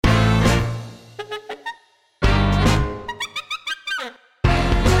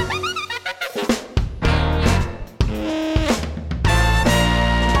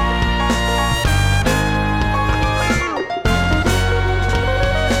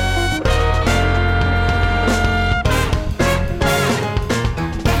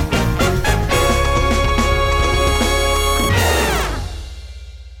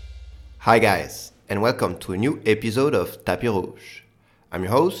Hi guys, and welcome to a new episode of Tapis Rouge. I'm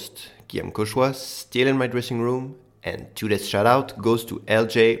your host, Guillaume Cauchois, still in my dressing room, and today's shout out goes to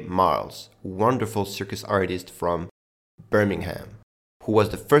LJ Marles, a wonderful circus artist from Birmingham, who was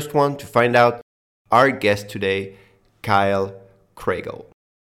the first one to find out our guest today, Kyle CRAGLE.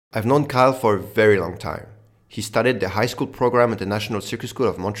 I've known Kyle for a very long time. He started the high school program at the National Circus School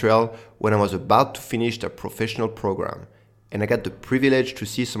of Montreal when I was about to finish the professional program, and I got the privilege to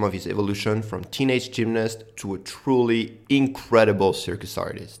see some of his evolution from teenage gymnast to a truly incredible circus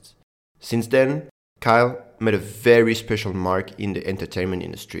artist. Since then, Kyle made a very special mark in the entertainment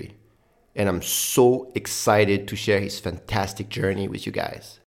industry, and I'm so excited to share his fantastic journey with you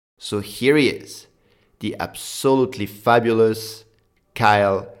guys. So here he is, the absolutely fabulous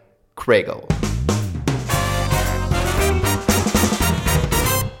Kyle CRAGLE.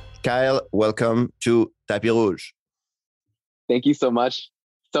 Kyle, welcome to Tapis Rouge. Thank you so much.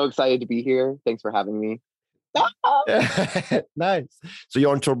 So excited to be here. Thanks for having me. Nice. So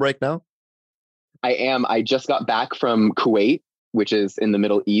you're on tour break now? I am. I just got back from Kuwait, which is in the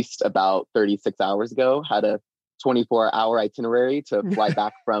Middle East, about 36 hours ago. Had a 24-hour itinerary to fly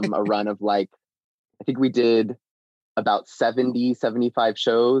back from a run of I think we did about 70, 75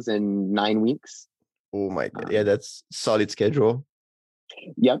 shows in 9 weeks. Oh my God. Yeah, that's solid schedule.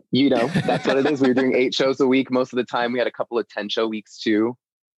 Yep. That's what it is. We were doing 8 shows a week. Most of the time we had a couple of 10-show weeks too.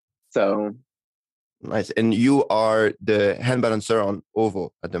 So nice. And you are the Handbalancer on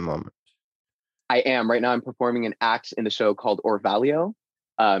Ovo at the moment. I am. Right now I'm performing an act in the show called Orvalho.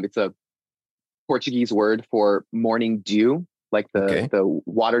 It's a Portuguese word for morning dew, like the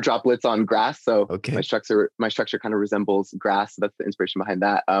water droplets on grass. So my structure kind of resembles grass. So that's the inspiration behind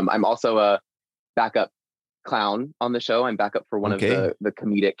that. I'm also a backup clown on the show. I'm backup for one of the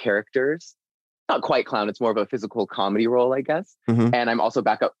comedic characters. Not quite clown, it's more of a physical comedy role, I guess. Mm-hmm. And I'm also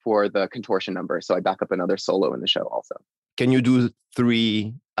backup for the contortion number. So I back up another solo in the show also. Can you do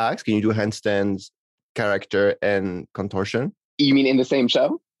 3 acts? Can you do handstands, character, and contortion? You mean in the same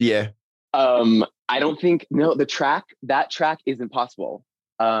show? Yeah. I don't think, no, that track isn't possible.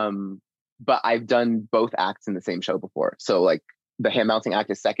 But I've done both acts in the same show before. So the hand bouncing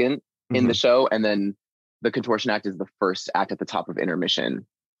act is second in the show, and then the contortion act is the first act at the top of intermission.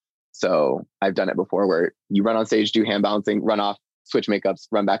 So I've done it before where you run on stage, do hand balancing, run off, switch makeups,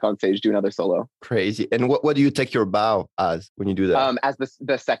 run back on stage, do another solo. Crazy. And what do you take your bow as when you do that? As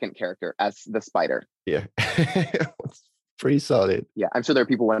the second character, as the spider. Yeah. It's pretty solid. Yeah. I'm sure there are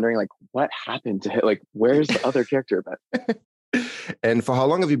people wondering what happened to it? Where's the other character? But And for how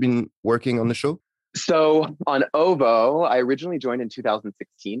long have you been working on the show? So on Ovo, I originally joined in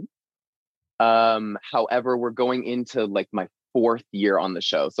 2016. However, we're going into my 4th year on the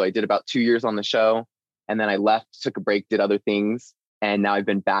show. So I did about 2 years on the show, and then I left, took a break, did other things. And now I've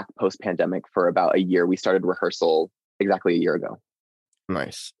been back post-pandemic for about a year. We started rehearsal exactly a year ago.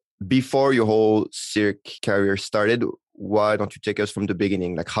 Nice. Before your whole Cirque career started, why don't you take us from the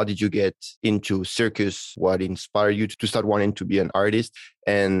beginning? How did you get into circus? What inspired you to start wanting to be an artist?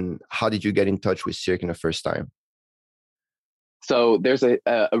 And how did you get in touch with Cirque in the first time? So there's a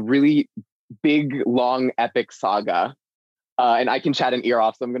really big, long, epic saga. And I can chat an ear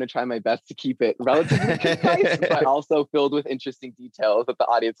off, so I'm going to try my best to keep it relatively concise, but also filled with interesting details that the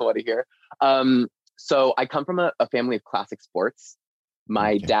audience will want to hear. So I come from a family of classic sports.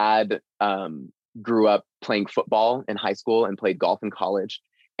 My dad grew up playing football in high school and played golf in college.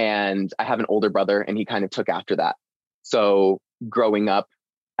 And I have an older brother, and he kind of took after that. So growing up,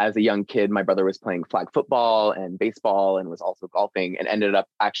 as a young kid, my brother was playing flag football and baseball and was also golfing, and ended up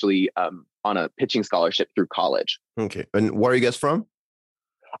actually on a pitching scholarship through college. Okay. And where are you guys from?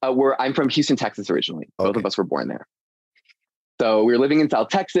 I'm from Houston, Texas originally. Both of us were born there. So we were living in South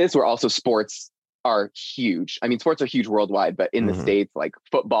Texas, where also sports are huge. I mean, sports are huge worldwide, but in the States,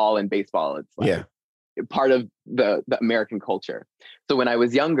 football and baseball, it's part of the American culture. So when I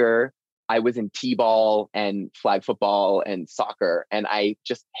was younger, I was in t-ball and flag football and soccer, and I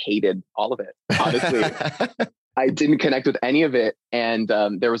just hated all of it, honestly. I didn't connect with any of it. And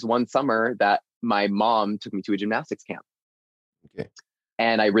there was one summer that my mom took me to a gymnastics camp. Okay.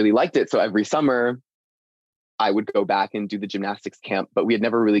 And I really liked it. So every summer I would go back and do the gymnastics camp, but we had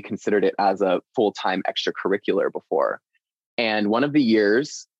never really considered it as a full-time extracurricular before. And one of the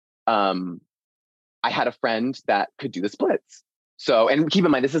years, I had a friend that could do the splits. So, and keep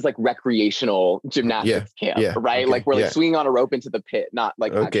in mind, this is recreational gymnastics camp, right? Okay. We're swinging on a rope into the pit, not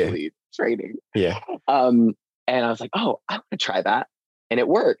actually training. Yeah. And I was like, oh, I want to try that. And it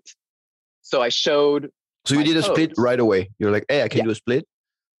worked. So I showed. So you did a split right away. You're like, hey, I can do a split.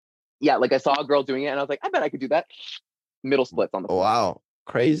 Yeah. I saw a girl doing it and I was like, I bet I could do that. Middle splits on the floor. Wow.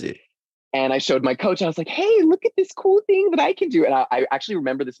 Crazy. And I showed my coach, I was like, hey, look at this cool thing that I can do. And I actually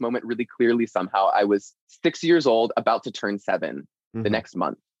remember this moment really clearly somehow. I was 6 years old, about to turn 7 the next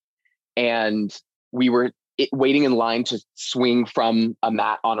month. And we were waiting in line to swing from a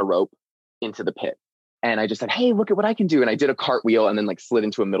mat on a rope into the pit. And I just said, hey, look at what I can do. And I did a cartwheel and then like slid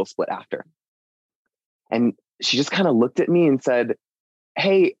into a middle split after. And she just kind of looked at me and said,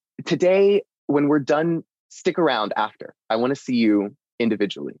 hey, today, when we're done, stick around after. I want to see you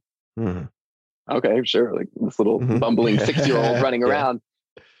individually. Okay, sure. Like this little bumbling 6-year-old running around.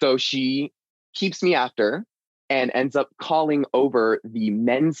 So she keeps me after and ends up calling over the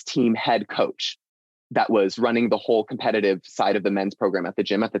men's team head coach that was running the whole competitive side of the men's program at the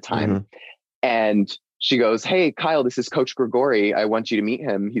gym at the time. And she goes, hey, Kyle, this is Coach Grigori. I want you to meet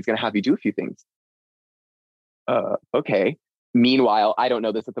him. He's going to have you do a few things. Okay. Meanwhile, I don't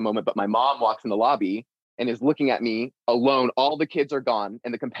know this at the moment, but my mom walks in the lobby and is looking at me alone. All the kids are gone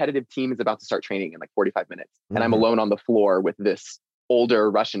and the competitive team is about to start training in like 45 minutes. And I'm alone on the floor with this older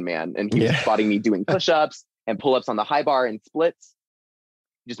Russian man. And he was spotting me doing push-ups and pull-ups on the high bar and splits.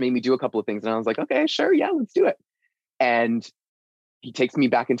 Just made me do a couple of things. And I was like, okay, sure. Yeah, let's do it. And he takes me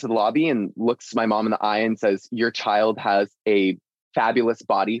back into the lobby and looks my mom in the eye and says, your child has a fabulous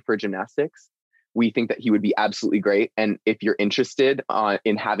body for gymnastics. We think that he would be absolutely great. And if you're interested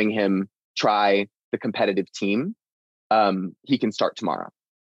in having him try the competitive team, he can start tomorrow.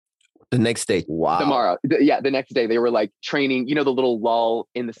 The next day. Wow. Tomorrow. The next day they were like training, the little lull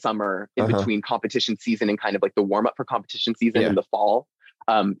in the summer in between competition season and kind of like the warm up for competition season in the fall.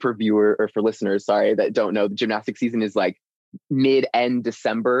 For listeners, sorry, that don't know, the gymnastics season is like mid-end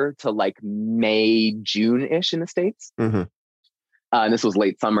December to like May, June-ish in the States. And this was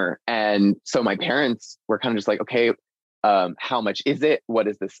late summer. And so my parents were kind of just like, okay, how much is it? What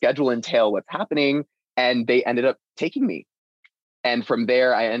does the schedule entail? What's happening? And they ended up taking me. And from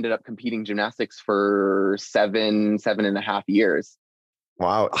there, I ended up competing gymnastics for 7.5 years.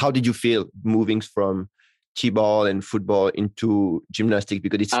 Wow. How did you feel moving from t-ball and football into gymnastics?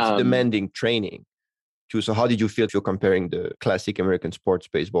 Because it's demanding training too. So how did you feel if you're comparing the classic American sports,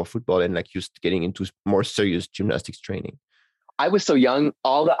 baseball, football, and like just getting into more serious gymnastics training? I was so young.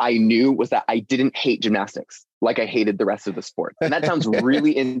 All that I knew was that I didn't hate gymnastics like I hated the rest of the sport. And that sounds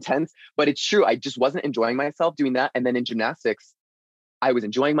really intense, but it's true. I just wasn't enjoying myself doing that. And then in gymnastics, I was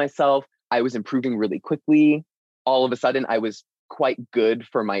enjoying myself. I was improving really quickly. All of a sudden, I was quite good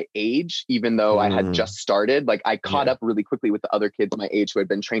for my age, even though I had just started. Like I caught up really quickly with the other kids my age who had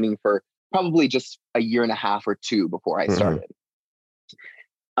been training for probably just a year and a half or 2 before I started.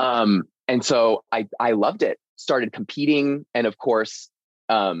 And so I loved it. Started competing. And of course,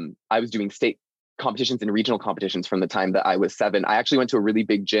 I was doing state competitions and regional competitions from the time that I was 7. I actually went to a really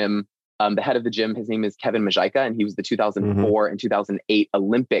big gym. The head of the gym, his name is Kevin Majika, and he was the 2004 and 2008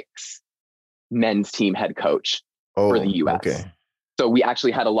 Olympics men's team head coach for the US. Okay. So we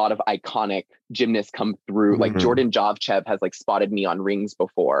actually had a lot of iconic gymnasts come through. Like Jordan Jovchev has like spotted me on rings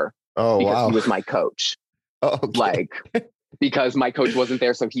before because he was my coach. Like because my coach wasn't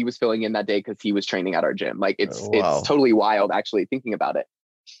there, so he was filling in that day because he was training at our gym. Like it's totally wild actually thinking about it.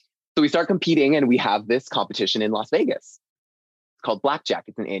 So we start competing and we have this competition in Las Vegas. It's called Blackjack.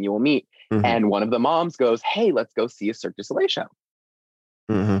 It's an annual meet. And one of the moms goes, hey, let's go see a Cirque du Soleil show.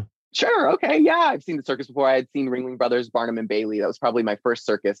 Sure. Okay. Yeah. I've seen the circus before. I had seen Ringling Brothers, Barnum and Bailey. That was probably my first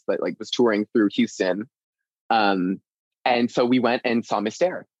circus that like was touring through Houston. And so we went and saw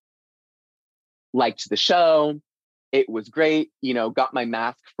Mystère. Liked the show. It was great. Got my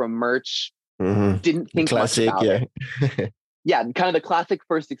mask from merch. Didn't think much about it. Yeah. Kind of the classic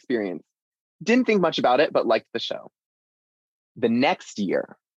first experience. Didn't think much about it, but liked the show. The next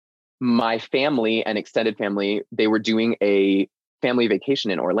year, my family and extended family, they were doing a family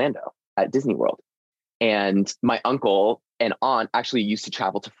vacation in Orlando at Disney World. And my uncle and aunt actually used to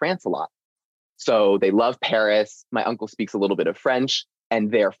travel to France a lot. So they love Paris. My uncle speaks a little bit of French,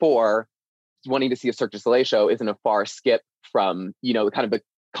 and therefore wanting to see a Cirque du Soleil show isn't a far skip from, kind of the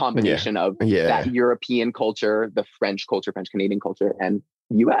combination of that European culture, the French culture, French Canadian culture, and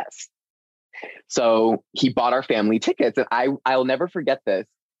US. So he bought our family tickets, and I'll never forget this.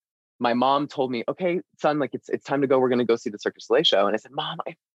 My mom told me, okay, son, like it's time to go. We're going to go see the Cirque du Soleil show. And I said, Mom,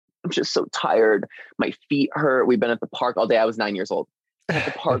 I'm just so tired. My feet hurt. We've been at the park all day. I was 9 years old. At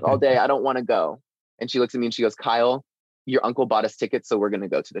the park all day. I don't want to go. And she looks at me and she goes, Kyle, your uncle bought us tickets, so we're going to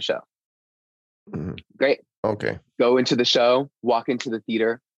go to the show. Great. Okay. Go into the show, walk into the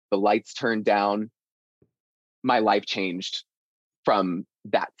theater. The lights turned down. My life changed from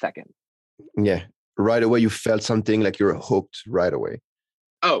that second. Yeah. Right away, you felt something like you're hooked right away.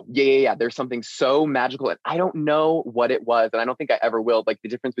 Oh, yeah. There's something so magical. And I don't know what it was. And I don't think I ever will. Like the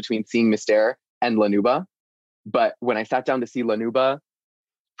difference between seeing Mystère and La Nuba. But when I sat down to see La Nuba,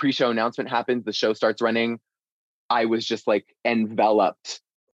 pre-show announcement happens, the show starts running. I was just like enveloped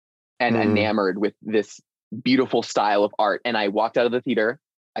and enamored with this beautiful style of art. And I walked out of the theater.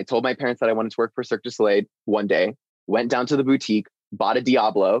 I told my parents that I wanted to work for Cirque du Soleil one day, went down to the boutique, bought a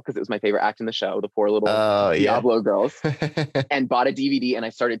Diablo because it was my favorite act in the show, the four little Diablo girls, and bought a DVD. And I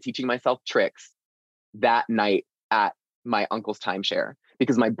started teaching myself tricks that night at my uncle's timeshare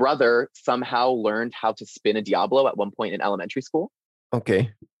because my brother somehow learned how to spin a Diablo at one point in elementary school.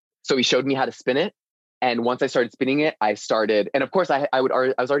 Okay. So he showed me how to spin it. And once I started spinning it, I started, and of course I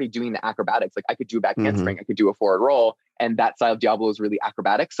was already doing the acrobatics. Like I could do a back handspring, I could do a forward roll, and that style of Diablo is really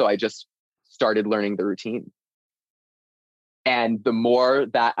acrobatic. So I just started learning the routine. And the more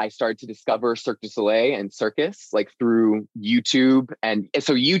that I started to discover Cirque du Soleil and circus, like through YouTube, and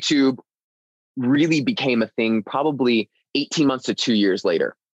so YouTube really became a thing probably 18 months to 2 years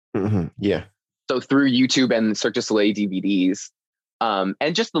later. Yeah. So through YouTube and Cirque du Soleil DVDs,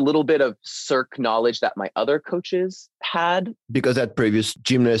 and just a little bit of Cirque knowledge that my other coaches had. Because that previous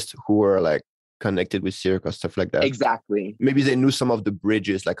gymnasts who were like connected with Cirque or stuff like that. Exactly. Maybe they knew some of the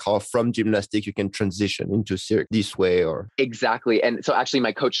bridges, like how from gymnastics you can transition into Cirque this way or. Exactly. And so actually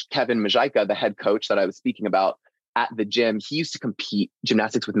my coach, Kevin Majika, the head coach that I was speaking about at the gym, he used to compete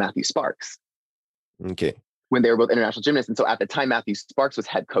gymnastics with Matthew Sparks. Okay. When they were both international gymnasts. And so at the time, Matthew Sparks was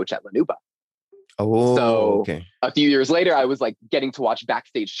head coach at La Nuba. Oh, so okay. A few years later, I was like getting to watch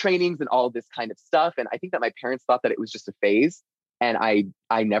backstage trainings and all this kind of stuff. And I think that my parents thought that it was just a phase. And I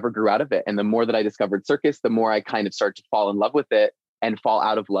never grew out of it. And the more that I discovered circus, the more I kind of started to fall in love with it and fall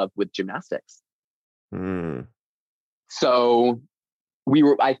out of love with gymnastics. So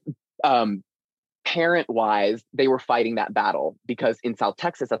parent wise, they were fighting that battle because in South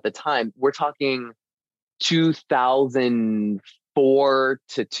Texas at the time, we're talking 2004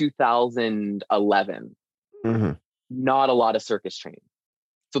 to 2011, not a lot of circus training.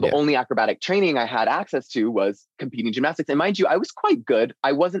 So the only acrobatic training I had access to was competing gymnastics. And mind you, I was quite good.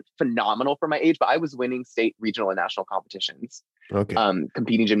 I wasn't phenomenal for my age, but I was winning state, regional, and national competitions,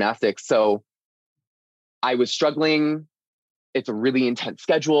 competing gymnastics. So I was struggling. It's a really intense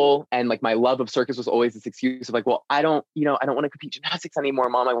schedule. And like my love of circus was always this excuse of like, well, I don't want to compete gymnastics anymore,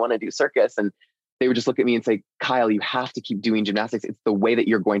 Mom. I want to do circus. And they would just look at me and say, Kyle, you have to keep doing gymnastics. It's the way that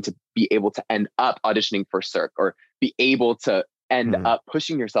you're going to be able to end up auditioning for Cirque or be able to end up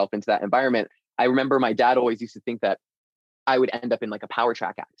pushing yourself into that environment. I remember my dad always used to think that I would end up in like a power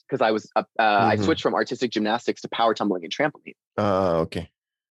track act because I was, I switched from artistic gymnastics to power tumbling and trampoline. Okay.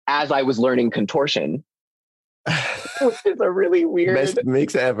 As I was learning contortion, which is a really weird best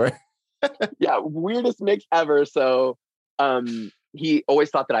mix ever. weirdest mix ever. So, he always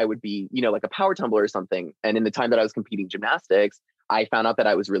thought that I would be, like a power tumbler or something. And in the time that I was competing gymnastics, I found out that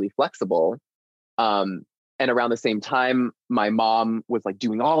I was really flexible. And around the same time, my mom was like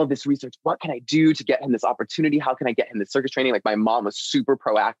doing all of this research. What can I do to get him this opportunity? How can I get him this circus training? Like my mom was super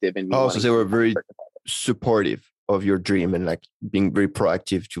proactive in me. Oh, so they were very supportive of your dream and like being very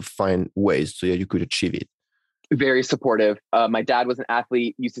proactive to find ways so that you could achieve it. Very supportive. My dad was an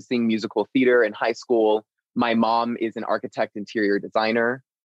athlete, used to sing musical theater in high school. My mom is an architect, interior designer.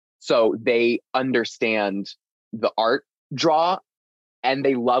 So they understand the art draw and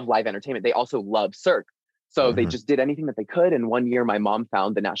they love live entertainment. They also love Cirque. So they just did anything that they could. And one year my mom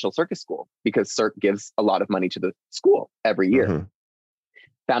found the National Circus School because Cirque gives a lot of money to the school every year.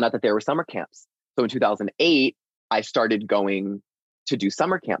 Found out that there were summer camps. So in 2008, I started going to do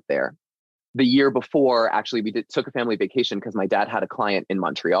summer camp there. The year before, actually, we took a family vacation because my dad had a client in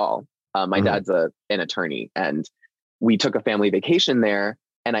Montreal. My dad's an attorney, and we took a family vacation there,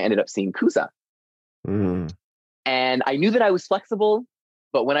 and I ended up seeing Kusa. And I knew that I was flexible,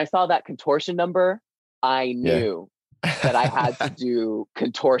 but when I saw that contortion number, I knew that I had to do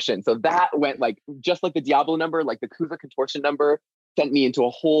contortion. So that went like, just like the Diablo number, like the Kusa contortion number sent me into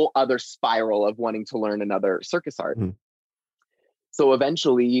a whole other spiral of wanting to learn another circus art. So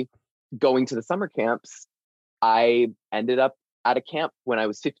eventually, going to the summer camps, I ended up at a camp when I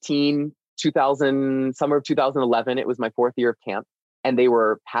was 15, summer of 2011. It was my 4th year of camp, and they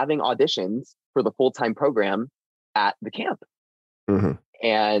were having auditions for the full-time program at the camp.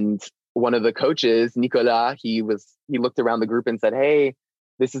 And one of the coaches, Nicolas, he looked around the group and said, "Hey,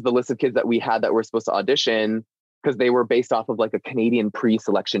 this is the list of kids that we had that were supposed to audition," because they were based off of like a Canadian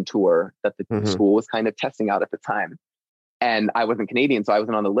pre-selection tour that the school was kind of testing out at the time. And I wasn't Canadian, so I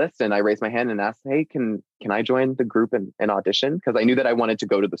wasn't on the list. And I raised my hand and asked, "Hey, can I join the group and audition?" Because I knew that I wanted to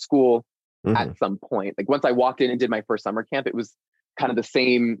go to the school at some point. Like once I walked in and did my first summer camp, it was kind of the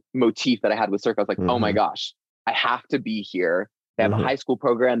same motif that I had with Cirque. I was like, oh my gosh, I have to be here. They have a high school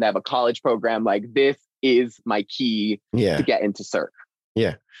program. They have a college program. Like, this is my key to get into Cirque.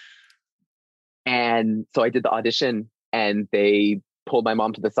 Yeah. And so I did the audition, and they pulled my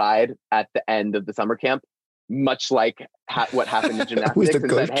mom to the side at the end of the summer camp, much like what happened in gymnastics,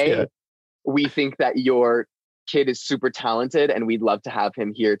 and said, hey, we think that your kid is super talented, and we'd love to have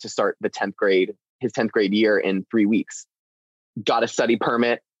him here to start his 10th grade year in 3 weeks. Got a study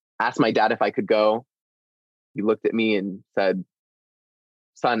permit, asked my dad if I could go. He looked at me and said,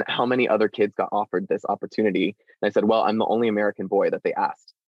 son, how many other kids got offered this opportunity? And I said, well, I'm the only American boy that they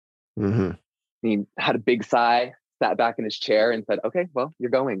asked. He had a big sigh, sat back in his chair, and said, okay, well,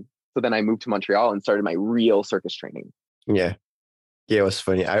 you're going. So then I moved to Montreal and started my real circus training. Yeah. Yeah, it was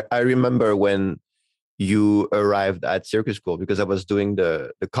funny. I remember when you arrived at circus school, because I was doing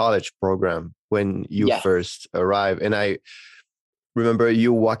the college program when you first arrived. And I remember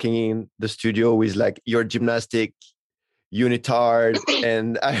you walking in the studio with like your gymnastic unitard.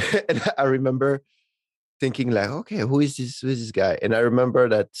 And I remember thinking like, okay, who is this guy? And I remember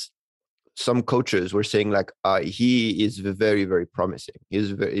that some coaches were saying like, he is very, very promising.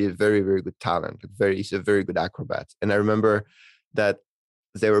 He's very, very good talent. He's a very good acrobat. And I remember that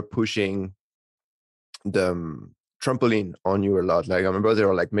they were pushing the trampoline on you a lot. Like, I remember they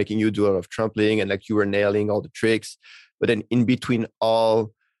were like making you do a lot of trampoline, and like you were nailing all the tricks. But then in between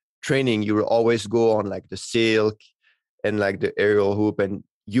all training, you would always go on like the silk and like the aerial hoop, and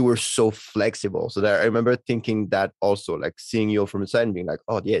you were so flexible. So that I remember thinking that also, like seeing you from the side and being like,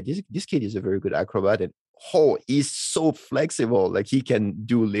 oh yeah, this kid is a very good acrobat, and he's so flexible. Like he can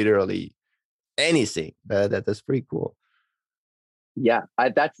do literally anything. That's pretty cool. Yeah,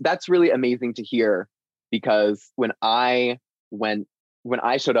 that's really amazing to hear, because when I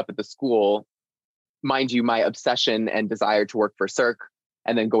showed up at the school, mind you, my obsession and desire to work for Cirque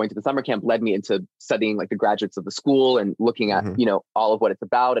and then going to the summer camp led me into studying like the graduates of the school and looking at, all of what it's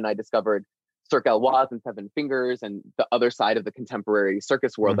about. And I discovered Cirque Éloise and Seven Fingers and the other side of the contemporary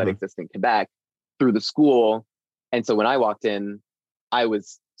circus world that exists in Quebec through the school. And so when I walked in, I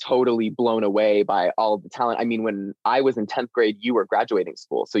was totally blown away by all of the talent. I mean, when I was in 10th grade, you were graduating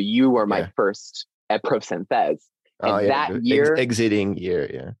school. So you were my first at Prof. Synthèse. And that year, exiting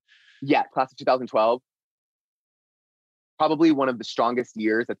year. Yeah. Class of 2012. Probably one of the strongest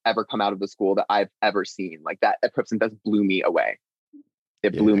years that's ever come out of the school that I've ever seen. Like that at Prof. Synthèse blew me away.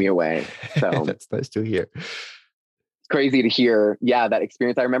 It blew me away. So that's nice to hear. Crazy to hear. Yeah, that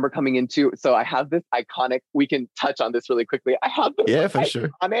experience. I remember coming into, so I have this iconic, we can touch on this really quickly. I have this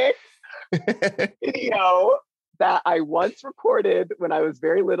iconic video that I once recorded when I was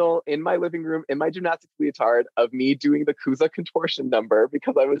very little in my living room in my gymnastics leotard of me doing the Kuza contortion number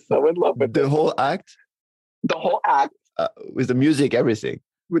because I was so in love with the whole act. The whole act. With the music, everything.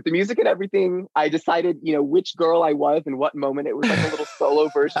 With the music and everything, I decided, which girl I was and what moment. It was like a little solo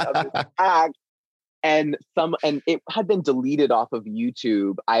version of this act. And it had been deleted off of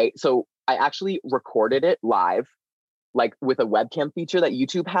YouTube. I actually recorded it live, like with a webcam feature that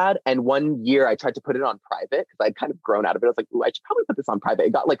YouTube had. And one year I tried to put it on private because I'd kind of grown out of it. I was like, ooh, I should probably put this on private.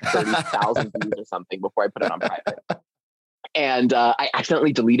 It got like 30,000 views or something before I put it on private. And I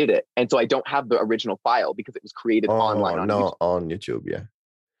accidentally deleted it. And so I don't have the original file because it was created online on YouTube. Yeah.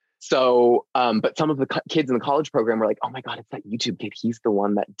 So, but some of the kids in the college program were like, "Oh my God, it's that YouTube kid. He's the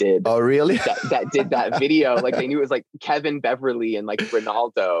one that did." Oh, really? that did that video. Like they knew it was like Kevin Beverly and like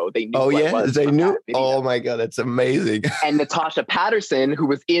Ronaldo. They knew. Oh yeah, they knew. Oh my God, that's amazing. And Natasha Patterson, who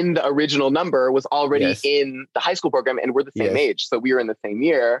was in the original number, was already in the high school program, and we're the same age, so we were in the same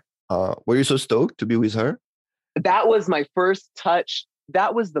year. Were you so stoked to be with her? That was my first touch.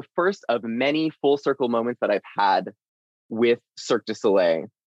 That was the first of many full circle moments that I've had with Cirque du Soleil.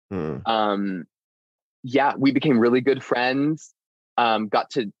 We became really good friends, got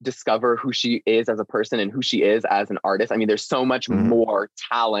to discover who she is as a person and who she is as an artist. I mean, there's so much more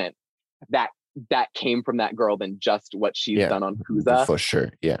talent that came from that girl than just what she's done on Kuza. For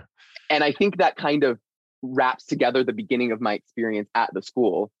sure. Yeah. And I think that kind of wraps together the beginning of my experience at the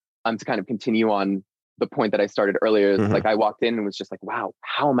school, to kind of continue on the point that I started earlier. Like I walked in and was just like, wow,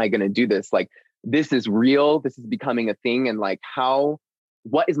 how am I going to do this? Like, this is real. This is becoming a thing. And like,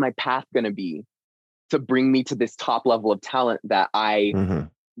 what is my path going to be to bring me to this top level of talent that I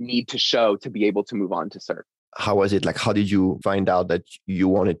need to show to be able to move on to Cirque? How was it? Like, how did you find out that you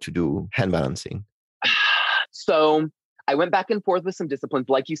wanted to do hand balancing? So I went back and forth with some disciplines.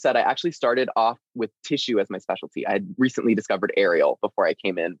 Like you said, I actually started off with tissue as my specialty. I had recently discovered aerial before I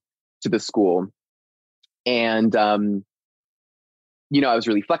came in to the school. And, I was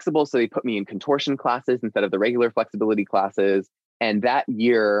really flexible. So they put me in contortion classes instead of the regular flexibility classes. And that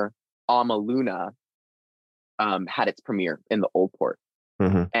year, Alma Luna had its premiere in the Old Port.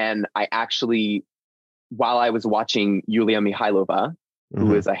 And I actually, while I was watching Yulia Mihailova,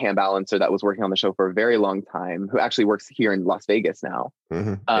 who is a hand balancer that was working on the show for a very long time, who actually works here in Las Vegas now.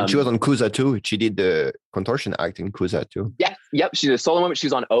 And she was on Kusa too. She did the contortion act in Kusa too. Yes, yep. She's a solo woman. She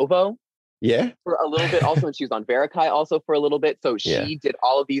was on Ovo. Yeah. For a little bit also, and she was on Verikai also for a little bit. So she did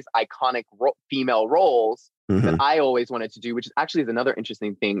all of these iconic female roles that I always wanted to do, which is actually is another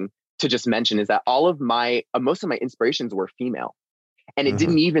interesting thing to just mention, is that all of my, most of my inspirations were female. And it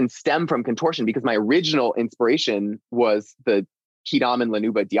didn't even stem from contortion, because my original inspiration was the Kidam and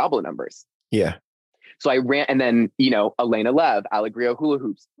Lanuba Diablo numbers. Yeah. So I ran, and then, you know, Elena Lev, Allegrio hula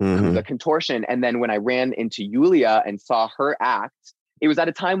hoops, the contortion. And then when I ran into Yulia and saw her act, it was at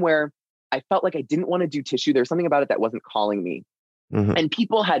a time where I felt like I didn't want to do tissue. There's something about it that wasn't calling me. And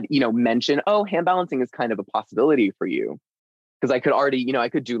people had, you know, mentioned, oh, hand balancing is kind of a possibility for you. Because I could already, you know, I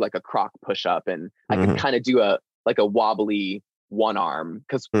could do like a croc push up, and I could kind of do a wobbly one arm,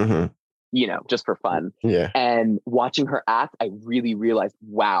 because, you know, just for fun. Yeah. And watching her act, I really realized,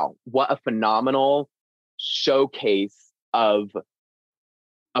 wow, what a phenomenal showcase of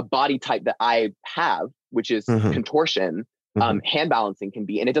a body type that I have, which is contortion. Hand balancing can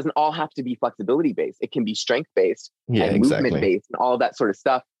be, and it doesn't all have to be flexibility based. It can be strength based and movement based and all of that sort of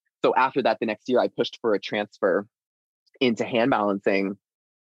stuff. So after that, the next year I pushed for a transfer into hand balancing.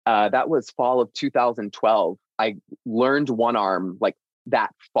 That was fall of 2012. I learned one arm like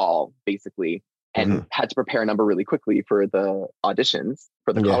that fall, basically, and had to prepare a number really quickly for the auditions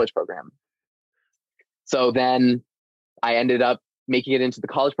for the college program. So then I ended up making it into the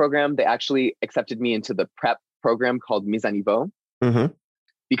college program. They actually accepted me into the prep program called Mise à Niveau,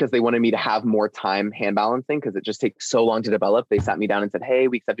 because they wanted me to have more time hand balancing, because it just takes so long to develop. They sat me down and said, hey,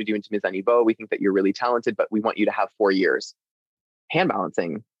 we accepted you into Mise à Niveau. We think that you're really talented, but we want you to have 4 years hand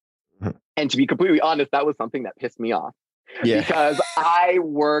balancing. And to be completely honest, that was something that pissed me off. Because I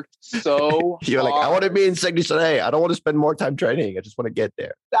worked so You're hard. like, I want to be in Cirque du Soleil. I don't want to spend more time training. I just want to get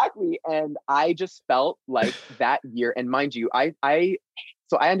there. Exactly. And I just felt like that year, and mind you, I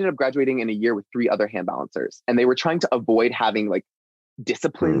ended up graduating in a year with 3 other hand balancers, and they were trying to avoid having like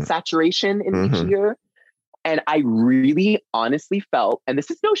discipline saturation in each year. And I really honestly felt, and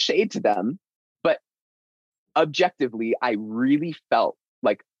this is no shade to them, but objectively, I really felt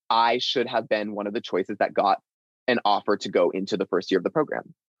like I should have been one of the choices that got an offer to go into the first year of the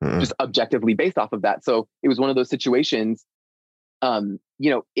program, just objectively based off of that. So it was one of those situations, you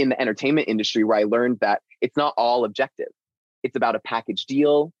know, in the entertainment industry, where I learned that it's not all objective. It's about a package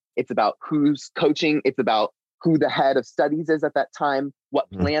deal. It's about who's coaching. It's about who the head of studies is at that time,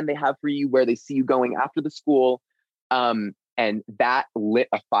 what plan they have for you, where they see you going after the school. And that lit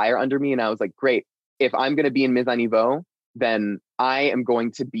a fire under me. And I was like, great, if I'm going to be in Mise à Niveau, then I am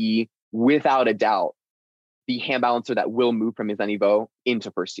going to be, without a doubt, the hand balancer that will move from Mise à Niveau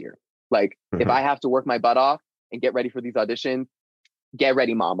into first year. Like, if I have to work my butt off and get ready for these auditions, get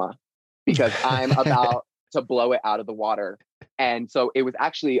ready, mama, because I'm about to blow it out of the water. And so it was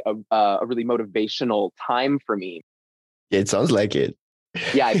actually a really motivational time for me. It sounds like it.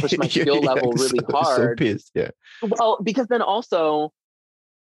 Yeah, I pushed my skill level really hard. So pissed, yeah. Well, because then also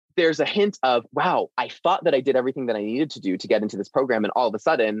there's a hint of, wow, I thought that I did everything that I needed to do to get into this program, and all of a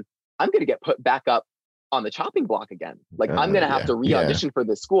sudden I'm going to get put back up on the chopping block again. Like, I'm going to have to re-audition for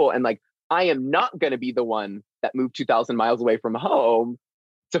this school. And like, I am not going to be the one that moved 2,000 miles away from home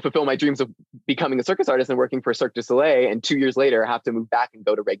to fulfill my dreams of becoming a circus artist and working for Cirque du Soleil, and 2 years later have to move back and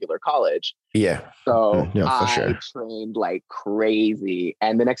go to regular college. Yeah. So I trained like crazy.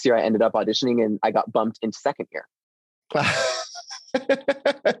 And the next year I ended up auditioning, and I got bumped into second year.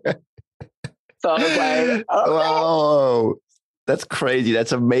 So I was like, okay. Wow, that's crazy.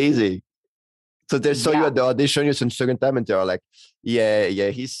 That's amazing. So they saw you at the audition, you sent second time, and they're like, yeah,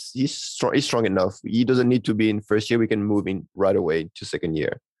 he's strong enough. He doesn't need to be in first year. We can move in right away to second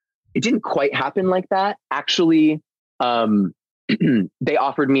year. It didn't quite happen like that. Actually, they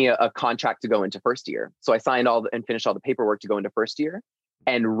offered me a contract to go into first year. So I signed and finished all the paperwork to go into first year.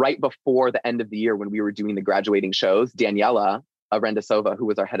 And right before the end of the year, when we were doing the graduating shows, Daniela Arendasova, who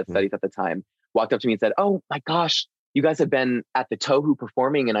was our head of studies at the time, walked up to me and said, oh my gosh, you guys have been at the Tohu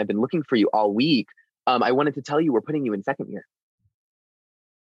performing, and I've been looking for you all week. I wanted to tell you we're putting you in second year.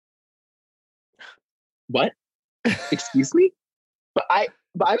 What? Excuse me? But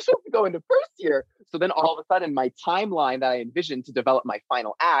I'm supposed to go into first year. So then all of a sudden, my timeline that I envisioned to develop my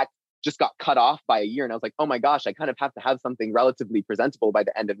final act just got cut off by a year. And I was like, oh my gosh, I kind of have to have something relatively presentable by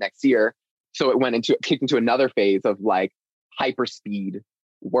the end of next year. So it kicked into another phase of like hyperspeed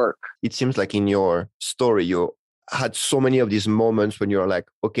work. It seems like in your story, you had so many of these moments when you're like,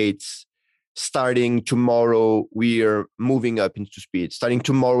 okay, it's starting tomorrow, we are moving up into speed. Starting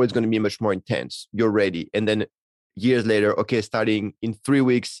tomorrow, it's going to be much more intense. You're ready. And then years later, okay, starting in 3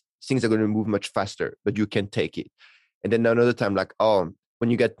 weeks, things are going to move much faster, but you can take it. And then another time, like, oh, when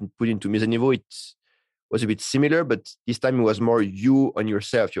you get put into Mise à Niveau, it was a bit similar, but this time it was more you on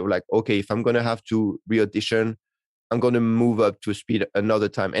yourself. You're like, okay, if I'm going to have to re-audition, I'm going to move up to speed another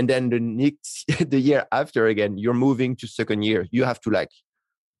time. And then the year after again, you're moving to second year. You have to like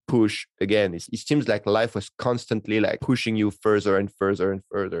push again. It seems like life was constantly like pushing you further and further and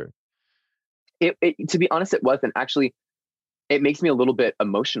further. To be honest, it wasn't. Actually, it makes me a little bit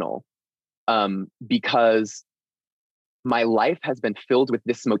emotional because my life has been filled with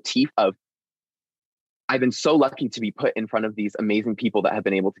this motif of I've been so lucky to be put in front of these amazing people that have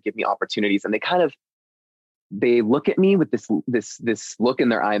been able to give me opportunities, and they look at me with this look in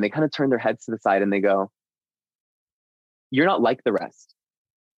their eye, and they kind of turn their heads to the side and they go, "You're not like the rest.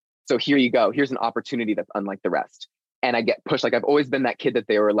 So here you go. Here's an opportunity that's unlike the rest." And I get pushed. Like I've always been that kid that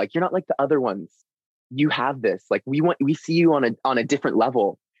they were like, "You're not like the other ones. You have this. Like we see you on a different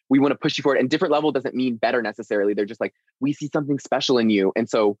level. We want to push you forward." And different level doesn't mean better necessarily. They're just like, "We see something special in you. And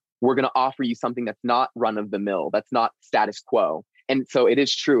so we're going to offer you something that's not run of the mill. That's not status quo." And so it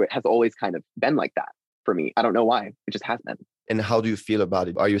is true. It has always kind of been like that for me. I don't know why. It just has been. And how do you feel about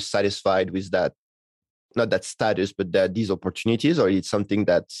it? Are you satisfied with that? Not that status, but that these opportunities, or it's something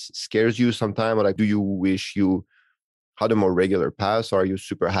that scares you sometimes? Or like, do you wish you had a more regular path? Or are you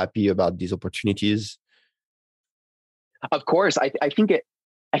super happy about these opportunities? Of course, I think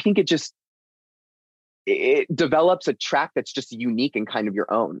it just it develops a track that's just unique and kind of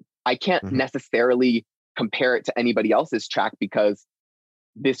your own. I can't necessarily compare it to anybody else's track because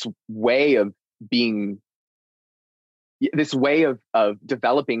this way of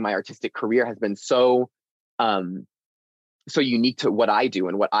developing my artistic career has been so unique to what I do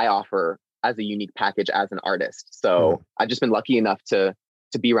and what I offer as a unique package as an artist. So I've just been lucky enough to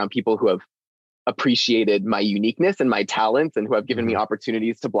be around people who have appreciated my uniqueness and my talents and who have given me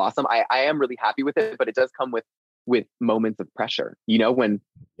opportunities to blossom. I am really happy with it, but it does come with moments of pressure. You know, when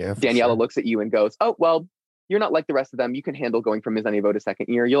Daniela looks at you and goes, "Oh, well, you're not like the rest of them. You can handle going from Mise à Niveau to second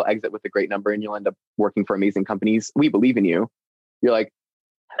year. You'll exit with a great number and you'll end up working for amazing companies. We believe in you." You're like,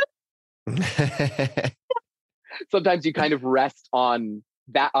 sometimes you kind of rest on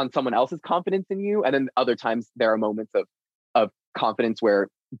someone else's confidence in you. And then other times there are moments of confidence where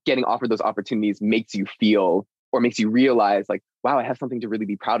getting offered those opportunities makes you feel or makes you realize like, wow, I have something to really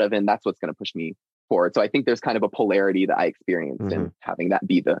be proud of. And that's what's going to push me forward. So I think there's kind of a polarity that I experienced in having that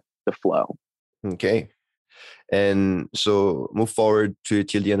be the flow. Okay. And so move forward till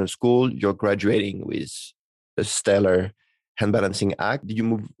the end of school, you're graduating with a stellar hand balancing act. Did you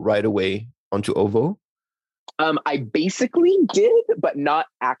move right away onto OVO? I basically did, but not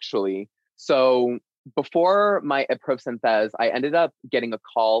actually. So before my épreuve synthèse, I ended up getting a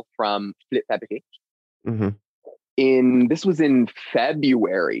call from Flip Fabrique. This was in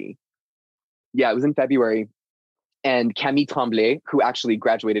February. Yeah, it was in February. And Camille Tremblay, who actually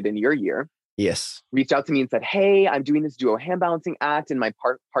graduated in your year, reached out to me and said, "Hey, I'm doing this duo hand balancing act, and my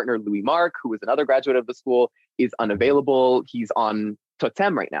partner Louis Marc, who is another graduate of the school, is unavailable. He's on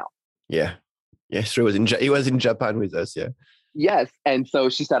Totem right now." Yeah. Yes, he was in Japan with us. Yeah. Yes. And so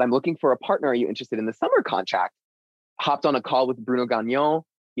she said, "I'm looking for a partner. Are you interested in the summer contract?" Hopped on a call with Bruno Gagnon.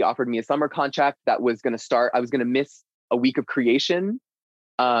 He offered me a summer contract that was going to start. I was going to miss a week of creation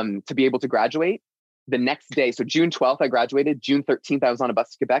to be able to graduate. The next day, so June 12th, I graduated. June 13th, I was on a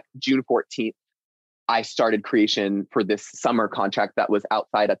bus to Quebec. June 14th, I started creation for this summer contract that was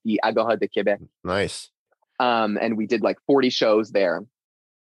outside at the Agora de Québec. Nice. And we did like 40 shows there.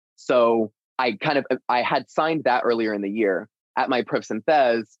 So I had signed that earlier in the year. At my épreuve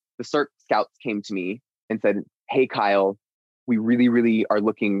synthèse, the Cirque scouts came to me and said, "Hey, Kyle, we really, really are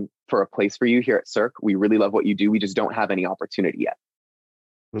looking for a place for you here at Cirque. We really love what you do. We just don't have any opportunity yet."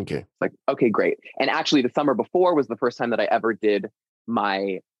 Okay. It's like, okay, great. And actually the summer before was the first time that I ever did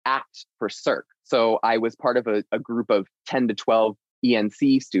my act for Cirque. So I was part of a group of 10 to 12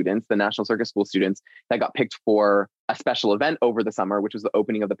 ENC students, the National Circus School students, that got picked for a special event over the summer, which was the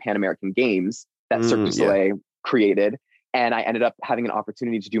opening of the Pan American Games that Cirque du Soleil created. And I ended up having an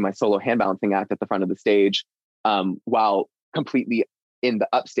opportunity to do my solo hand balancing act at the front of the stage while completely in the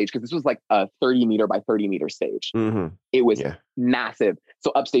upstage, because this was like a 30 meter by 30 meter stage. It was massive.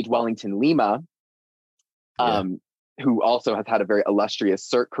 So upstage Wellington Lima, who also has had a very illustrious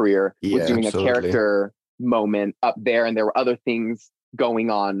Cirque career, was doing a character moment up there. And there were other things going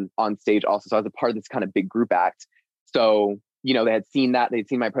on stage also. So I was a part of this kind of big group act. So, you know, they had seen that, they'd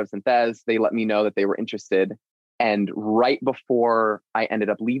seen my épreuve synthèse. They let me know that they were interested. And right before I ended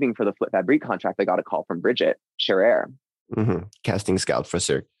up leaving for the Flip Fabrique contract, I got a call from Bridget Scherer. Casting scout for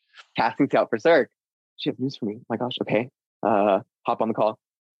Cirque. Casting scout for Cirque. She has news for me. My gosh, okay. Hop on the call.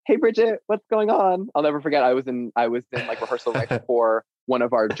 Hey Bridget, what's going on? I'll never forget. I was in like rehearsal right before one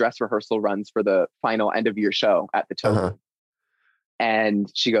of our dress rehearsal runs for the final end of year show at the Tohu.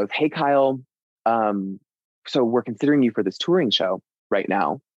 And she goes, hey Kyle, so we're considering you for this touring show right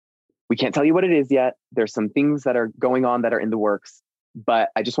now. We can't tell you what it is yet. There's some things that are going on that are in the works, but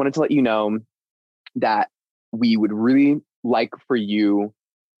I just wanted to let you know that we would really like for you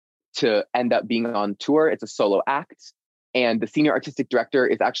to end up being on tour. It's a solo act. And the senior artistic director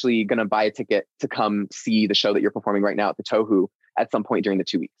is actually going to buy a ticket to come see the show that you're performing right now at the Tohu at some point during the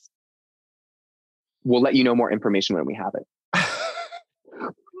 2 weeks. We'll let you know more information when we have it.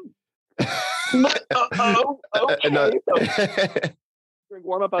 Okay. So, during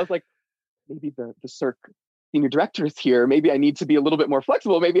warm up, I was like, maybe the Cirque senior director is here. Maybe I need to be a little bit more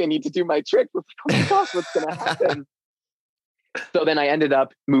flexible. Maybe I need to do my trick. Oh my gosh, what's going to happen? So then I ended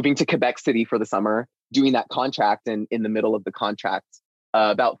up moving to Quebec City for the summer, doing that contract. And in the middle of the contract,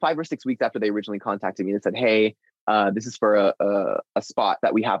 about 5 or 6 weeks after they originally contacted me and said, hey, this is for a spot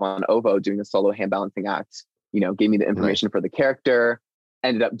that we have on OVO doing a solo hand balancing act, gave me the information for the character,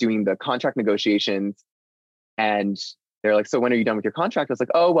 ended up doing the contract negotiations. And they're like, so when are you done with your contract? I was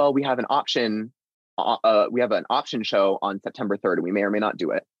like, oh, well, we have an option. We have an option show on September 3rd, and we may or may not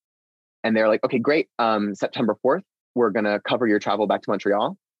do it. And they're like, okay, great. September 4th, we're going to cover your travel back to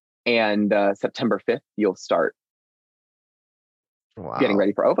Montreal. And September 5th, you'll start getting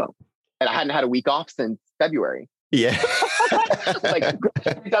ready for OVO. And I hadn't had a week off since February. Yeah. Like,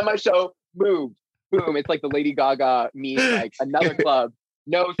 done my show, moved, boom. It's like the Lady Gaga meme, like another club,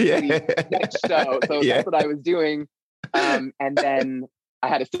 no sleep, next show. So that's what I was doing. And then I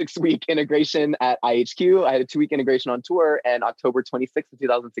had a 6-week integration at IHQ. I had a 2-week integration on tour. And October 26th of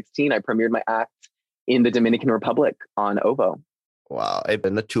 2016, I premiered my act in the Dominican Republic on OVO. Wow.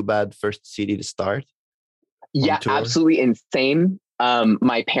 Not too bad first city to start. Yeah, absolutely insane.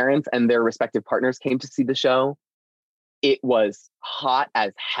 My parents and their respective partners came to see the show. It was hot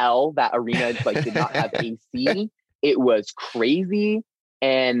as hell. That arena did not have AC. It was crazy.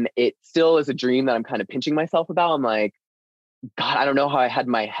 And it still is a dream that I'm kind of pinching myself about. I'm like, God, I don't know how I had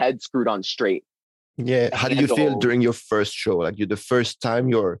my head screwed on straight. Yeah. How do you feel during your first show? Like the first time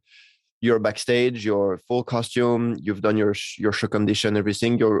you're backstage, your full costume, you've done your show condition,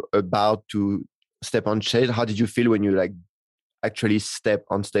 everything, you're about to step on stage. How did you feel when you actually step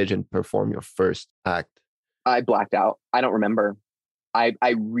on stage and perform your first act? I blacked out. I don't remember. I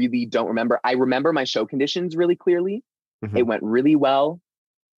really don't remember. I remember my show conditions really clearly. It went really well.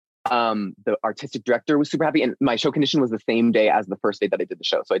 The artistic director was super happy, and my show condition was the same day as the first day that I did the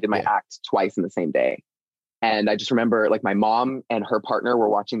show. So I did my act twice in the same day. And I just remember my mom and her partner were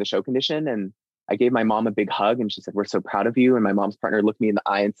watching the show condition, and I gave my mom a big hug and she said, "We're so proud of you." And my mom's partner looked me in the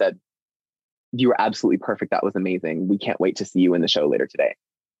eye and said, "You were absolutely perfect. That was amazing. We can't wait to see you in the show later today."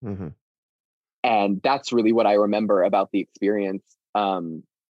 And that's really what I remember about the experience.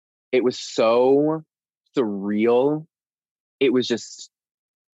 It was so surreal. It was just,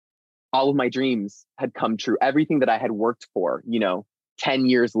 all of my dreams had come true. Everything that I had worked for, 10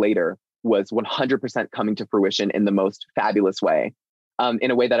 years later was 100% coming to fruition in the most fabulous way, in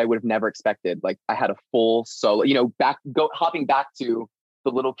a way that I would have never expected. Like I had a full solo, hopping back to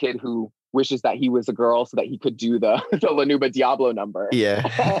the little kid who wishes that he was a girl so that he could do the Lanuba Diablo number. Yeah.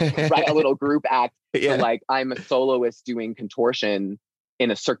 Right. A little group act. Yeah. So I'm a soloist doing contortion in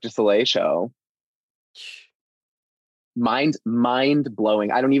a Cirque du Soleil show. Mind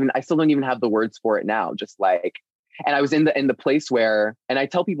blowing. I still don't even have the words for it now. And I was in the place where, and I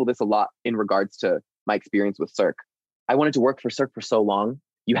tell people this a lot in regards to my experience with Cirque. I wanted to work for Cirque for so long.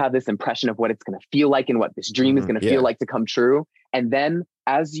 You have this impression of what it's going to feel like and what this dream is going to feel like to come true. And then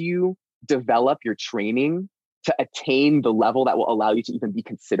as you develop your training to attain the level that will allow you to even be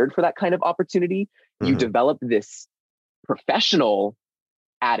considered for that kind of opportunity, you develop this professional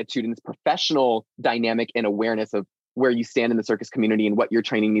attitude and this professional dynamic and awareness of where you stand in the circus community and what your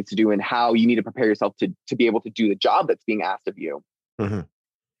training needs to do and how you need to prepare yourself to be able to do the job that's being asked of you.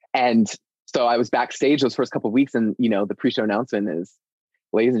 And so I was backstage those first couple of weeks, and the pre-show announcement is,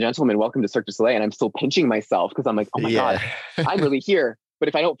 "Ladies and gentlemen, welcome to Cirque du Soleil." And I'm still pinching myself because I'm like, oh my God, I'm really here. But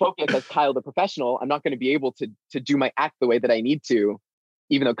if I don't focus as Kyle the professional, I'm not going to be able to do my act the way that I need to,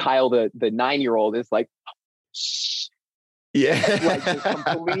 even though Kyle the 9-year-old is like, shh. Just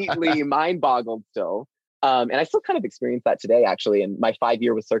completely mind boggled still. And I still kind of experience that today, actually. And my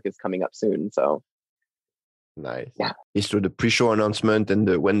 5-year with Cirque is coming up soon. So Nice. Yeah. It's through the pre-show announcement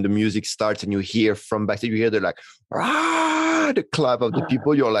and when the music starts and you hear from backstage, you hear the like, the clap of the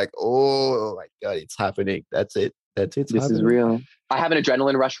people. You're like, oh my God, it's happening. That's it. It's This happening. is real. I have an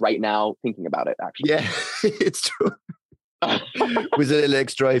adrenaline rush right now thinking about it, actually. Yeah, it's true. With a little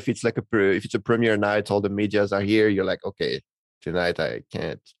extra, if it's a premiere night, all the medias are here. You're like, okay, tonight I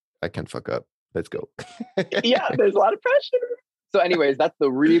can't fuck up. Let's go. Yeah, there's a lot of pressure. So anyways, that's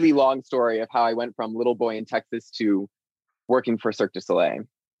the really long story of how I went from little boy in Texas to working for Cirque du Soleil.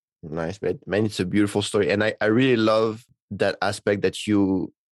 Nice, man. It's a beautiful story. And I really love that aspect that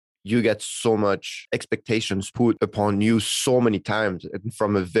you get so much expectations put upon you so many times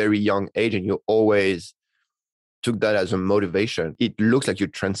from a very young age. And you always took that as a motivation. It looks like you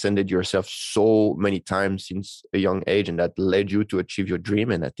transcended yourself so many times since a young age, and that led you to achieve your dream.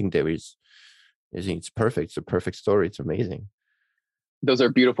 And I think it's perfect. It's a perfect story. It's amazing. Those are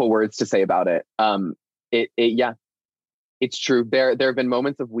beautiful words to say about it. Yeah, it's true. There have been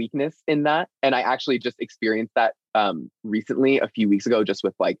moments of weakness in that. And I actually just experienced that recently, a few weeks ago, just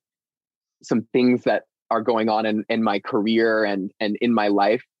with like some things that are going on in my career and in my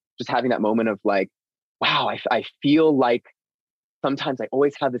life, just having that moment of like, wow, I feel like sometimes I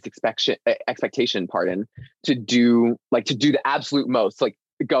always have this expectation, to do the absolute most, like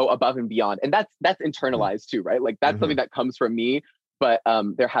go above and beyond. And that's internalized too, right? Like that's something that comes from me. But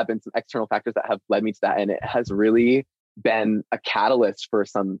there have been some external factors that have led me to that. And it has really been a catalyst for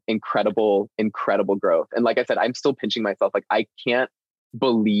some incredible growth. And like I said, I'm still pinching myself. Like I can't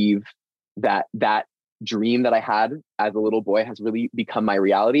believe that dream that I had as a little boy has really become my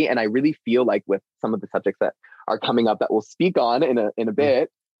reality. And I really feel like with some of the subjects that are coming up that we'll speak on in a bit,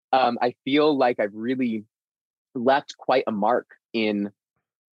 I feel like I've really left quite a mark in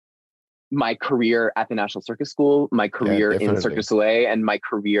my career at the National Circus School, my career in Cirque du Soleil, and my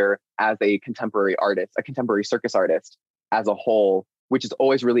career as a contemporary circus artist as a whole, which is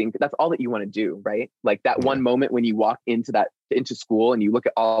always really, that's all that you want to do, right? Like that one moment when you walk into school and you look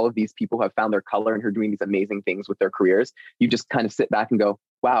at all of these people who have found their color and who are doing these amazing things with their careers, you just kind of sit back and go,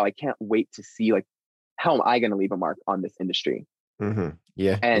 wow, I can't wait to see like, how am I going to leave a mark on this industry?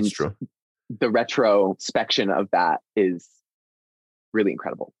 Yeah, and that's true. The retrospection of that is really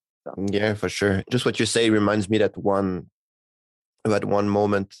incredible. So. Yeah, for sure. Just what you say reminds me that one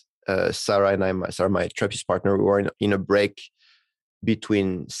moment, Sarah and I, Sarah, my trapeze partner, we were in a break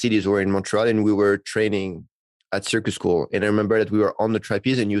between cities. We were in Montreal and we were training at Circus School. And I remember that we were on the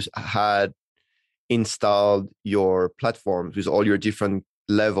trapeze and you had installed your platforms with all your different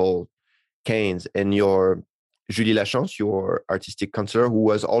level canes, and your Julie Lachance, your artistic counselor, who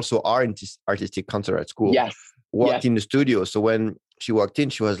was also our artistic counselor at school, walked in the studio. So when she walked in,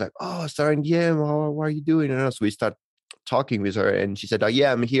 she was like, "Oh, Sarah and Guillaume, how are you doing?" And so we start talking with her, and she said,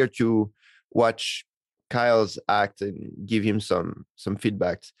 "Yeah, I'm here to watch Kyle's act and give him some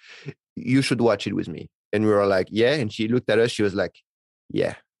feedbacks. You should watch it with me." And we were like, "Yeah." And she looked at us. She was like,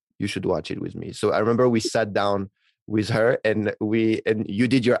 "Yeah, you should watch it with me." So I remember we sat down with her and you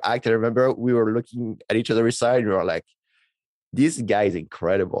did your act. I remember we were looking at each other's side and we were like, "This guy is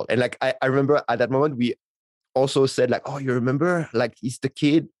incredible." And like I remember at that moment we also said like, "Oh, you remember? Like he's the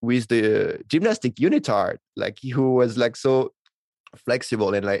kid with the gymnastic unitard, like who was like so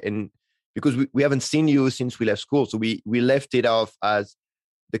flexible and because we haven't seen you since we left school, so we left it off as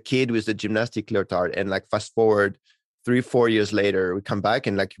the kid with the gymnastic leotard, and like fast forward 3-4 years later, we come back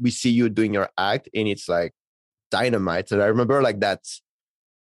and like we see you doing your act, and it's like dynamite." And I remember like that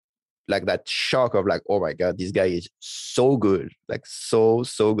shock of like, oh my God, this guy is so good, like so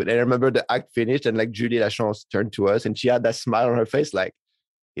good. And I remember the act finished and like Julie Lachance turned to us and she had that smile on her face like,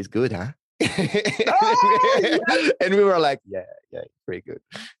 "It's good, huh?" And we were like, yeah, pretty good.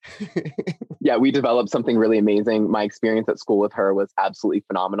 Yeah, we developed something really amazing. My experience at school with her was absolutely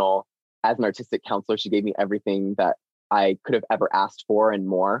phenomenal. As an artistic counselor, she gave me everything that I could have ever asked for and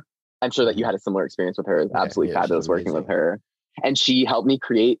more. I'm sure that you had a similar experience with her. It was absolutely fabulous working with her. And she helped me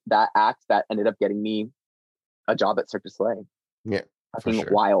create that act that ended up getting me a job at Cirque du Soleil. Yeah. Fucking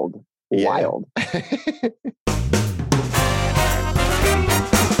wild. Wild.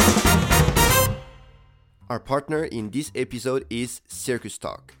 Our partner in this episode is Circus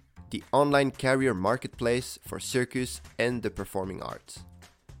Talk, the online career marketplace for circus and the performing arts.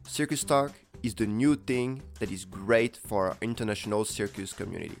 Circus Talk is the new thing that is great for our international circus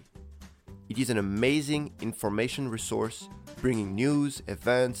community. It is an amazing information resource bringing news,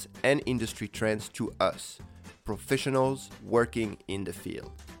 events, and industry trends to us, professionals working in the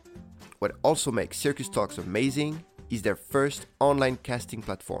field. What also makes Circus Talks amazing is their first online casting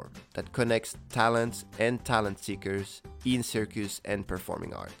platform that connects talents and talent seekers in circus and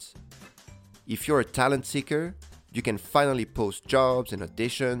performing arts. If you're a talent seeker, you can finally post jobs and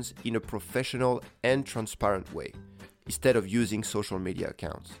auditions in a professional and transparent way, instead of using social media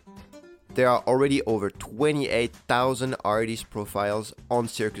accounts. There are already over 28,000 artist profiles on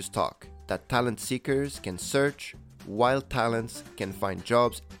Circus Talk that talent seekers can search, while talents can find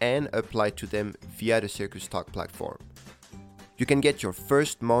jobs and apply to them via the Circus Talk platform. You can get your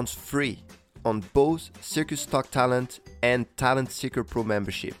first month free on both Circus Talk Talent and Talent Seeker Pro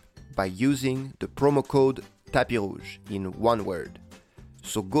membership by using the promo code Tapis Rouge in one word.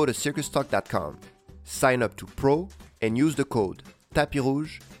 So go to circustalk.com, sign up to Pro, and use the code Tapis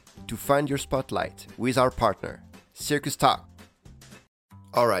Rouge to find your spotlight with our partner, Circus Talk.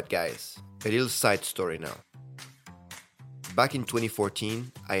 Alright guys, a little side story now. Back in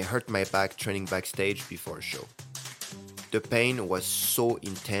 2014, I hurt my back training backstage before a show. The pain was so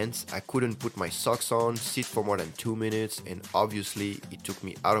intense, I couldn't put my socks on, sit for more than 2 minutes, and obviously it took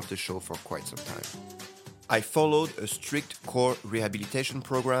me out of the show for quite some time. I followed a strict core rehabilitation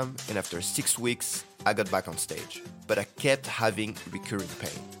program, and after 6 weeks, I got back on stage, but I kept having recurring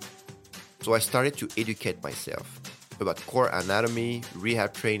pain. So I started to educate myself about core anatomy,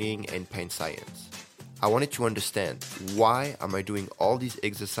 rehab training, and pain science. I wanted to understand, why am I doing all these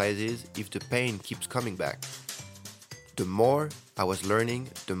exercises if the pain keeps coming back? The more I was learning,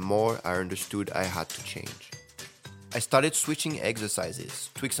 the more I understood I had to change. I started switching exercises,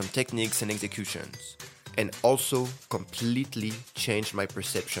 tweaked some techniques and executions, and also completely changed my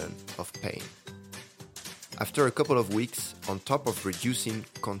perception of pain. After a couple of weeks, on top of reducing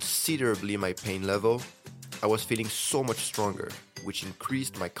considerably my pain level, I was feeling so much stronger, which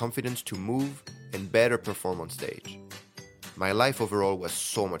increased my confidence to move and better perform on stage. My life overall was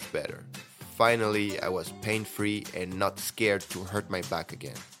so much better. Finally, I was pain-free and not scared to hurt my back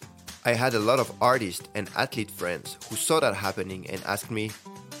again. I had a lot of artists and athlete friends who saw that happening and asked me,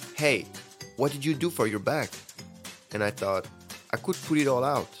 "Hey, what did you do for your back?" And I thought, I could put it all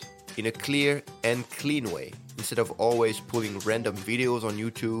out in a clear and clean way, instead of always pulling random videos on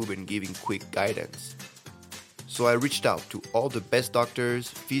YouTube and giving quick guidance. So I reached out to all the best doctors,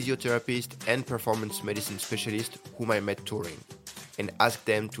 physiotherapists, and performance medicine specialists whom I met touring, and asked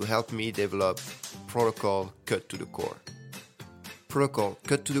them to help me develop Protocol Cut to the Core. Protocol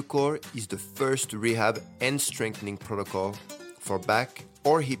Cut to the Core is the first rehab and strengthening protocol for back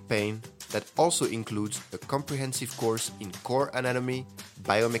or hip pain that also includes a comprehensive course in core anatomy,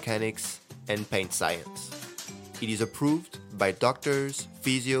 biomechanics, and pain science. It is approved by doctors,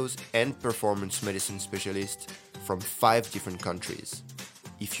 physios, and performance medicine specialists from 5 different countries.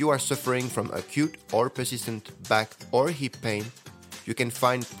 If you are suffering from acute or persistent back or hip pain, you can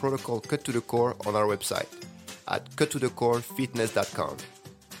find Protocol Cut to the Core on our website at cuttothecorefitness.com.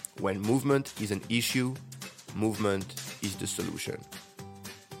 When movement is an issue, movement is the solution.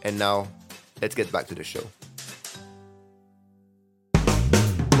 And now, let's get back to the show.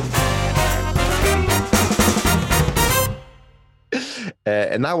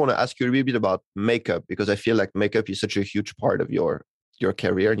 And now I want to ask you a little bit about makeup, because I feel like makeup is such a huge part of your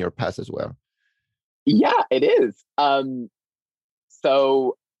career and your past as well. Yeah, it is.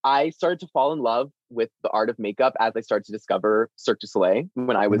 So I started to fall in love with the art of makeup as I started to discover Cirque du Soleil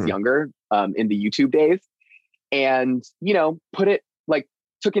when I was younger, in the YouTube days. And,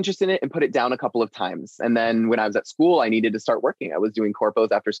 took interest in it and put it down a couple of times. And then when I was at school, I needed to start working. I was doing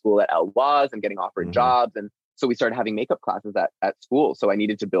corpos after school at Elwaz and getting offered jobs. And so we started having makeup classes at school. So I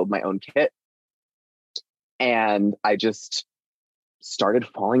needed to build my own kit. And I just started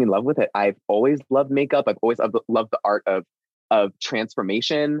falling in love with it. I've always loved makeup. I've always loved the art of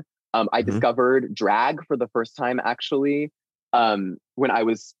transformation. I discovered drag for the first time, actually, when I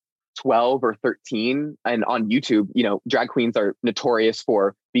was 12 or 13. And on YouTube, drag queens are notorious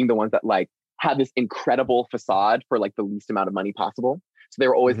for being the ones that have this incredible facade for the least amount of money possible. So they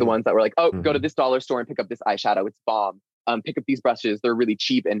were always the ones that were like, oh, go to this dollar store and pick up this eyeshadow. It's bomb. Pick up these brushes. They're really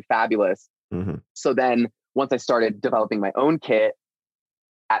cheap and fabulous. So then once I started developing my own kit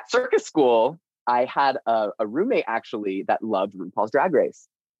at circus school, I had a roommate actually that loved RuPaul's Drag Race.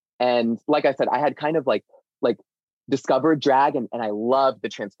 And like I said, I had kind of discovered drag and I loved the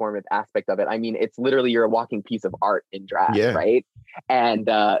transformative aspect of it. I mean, it's literally, you're a walking piece of art in drag, right? And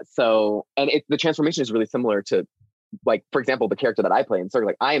the transformation is really similar to, for example, the character that I play in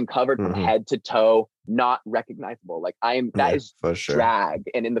Cirque. I am covered from head to toe, not recognizable. That is for sure drag.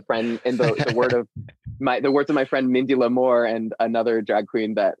 And in the words of my friend Mindy Lamore and another drag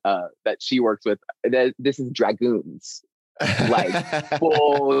queen that she works with, this is dragoons,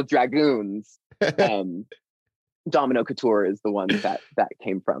 full dragoons. Domino Couture is the one that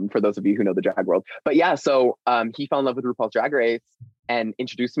came from, for those of you who know the drag world. But yeah, so he fell in love with RuPaul's Drag Race and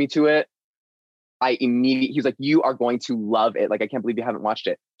introduced me to it. he was like, you are going to love it. Like, I can't believe you haven't watched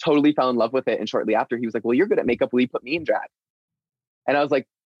it. Totally fell in love with it. And shortly after, he was like, well, you're good at makeup. Will you put me in drag? And I was like,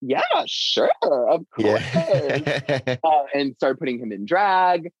 yeah, sure, of course. Yeah. And started putting him in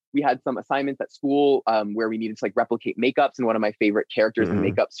drag. We had some assignments at school where we needed to like replicate makeups. And one of my favorite characters in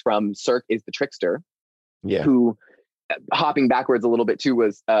makeups from Cirque is the Trickster, who, hopping backwards a little bit too,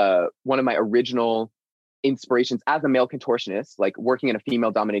 was one of my original inspirations as a male contortionist, like working in a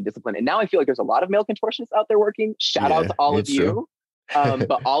female dominated discipline. And now I feel like there's a lot of male contortionists out there working. Shout out to all of you.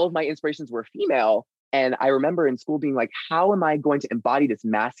 But all of my inspirations were female. And I remember in school being like, how am I going to embody this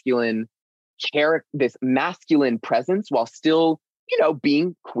masculine character, this masculine presence while still, you know,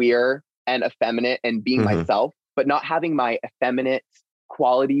 being queer and effeminate and being myself, but not having my effeminate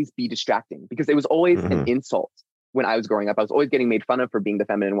qualities be distracting? Because it was always an insult. When I was growing up, I was always getting made fun of for being the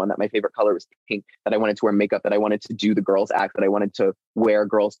feminine one, that my favorite color was pink, that I wanted to wear makeup, that I wanted to do the girls act, that I wanted to wear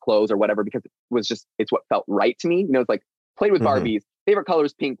girls clothes or whatever, because it was just, it's what felt right to me. You know, it's like played with Barbies, favorite color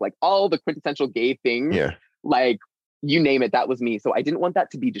is pink, like all the quintessential gay things, like you name it, that was me. So I didn't want that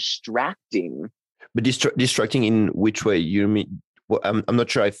to be distracting. But distracting in which way? You mean, well, I'm not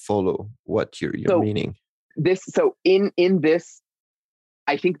sure I follow what you're meaning. In this,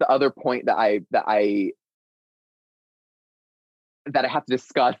 I think the other point that I have to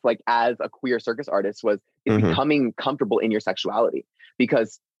discuss, like as a queer circus artist, was becoming comfortable in your sexuality.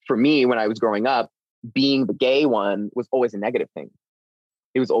 Because for me, when I was growing up, being the gay one was always a negative thing.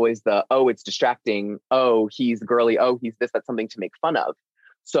 It was always the, oh, it's distracting. Oh, he's girly. Oh, he's this. That's something to make fun of.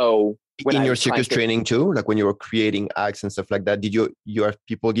 So in your circus training too, like when you were creating acts and stuff like that, did you have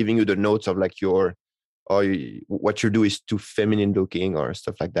people giving you the notes of like what you do is too feminine looking or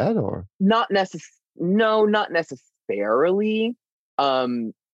stuff like that, or not necessarily.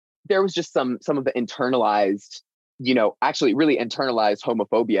 There was just some of the internalized, you know, actually really internalized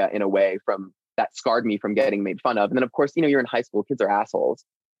homophobia in a way from that scarred me from getting made fun of. And then of course, you know, you're in high school, kids are assholes.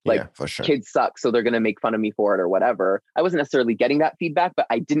 Like, for sure. Kids suck, so they're going to make fun of me for it or whatever. I wasn't necessarily getting that feedback, but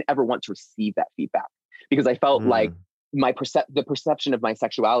I didn't ever want to receive that feedback because I felt like the perception of my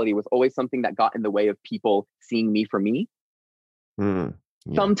sexuality was always something that got in the way of people seeing me for me.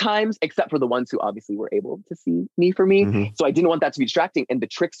 Sometimes, except for the ones who obviously were able to see me for me. So I didn't want that to be distracting. And the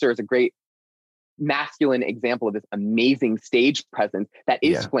Trickster is a great masculine example of this amazing stage presence that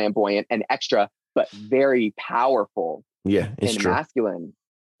is flamboyant and extra, but very powerful it's true. Masculine.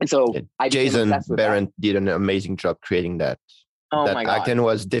 And so Jason Barron did an amazing job creating that. Oh my God. Act, and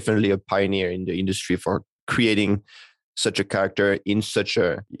was definitely a pioneer in the industry for creating such a character in such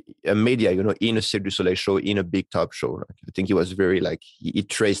a media, you know, in a Cirque du Soleil show, in a big top show. Like, I think he was very he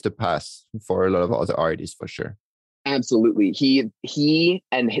traced the path for a lot of other artists for sure. Absolutely. He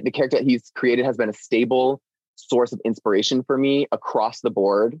and the character that he's created has been a stable source of inspiration for me across the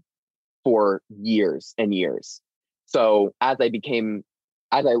board for years and years. So as I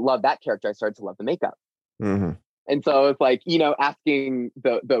loved that character, I started to love the makeup. And so it's like, you know, asking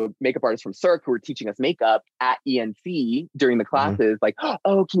the makeup artists from Cirque who were teaching us makeup at ENC during the classes, like,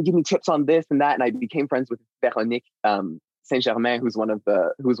 oh, can you give me tips on this and that? And I became friends with Véronique Saint-Germain, who's one of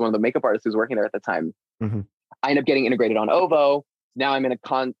the makeup artists who's working there at the time. I ended up getting integrated on OVO. Now I'm in a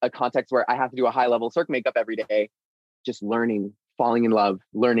context where I have to do a high level Cirque makeup every day, just learning, falling in love.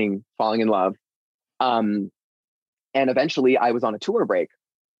 And eventually I was on a tour break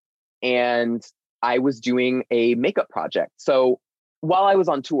and I was doing a makeup project. So while I was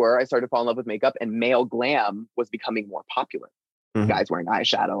on tour, I started to fall in love with makeup, and male glam was becoming more popular. Guys wearing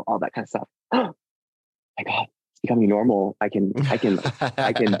eyeshadow, all that kind of stuff. Oh my God, it's becoming normal. I can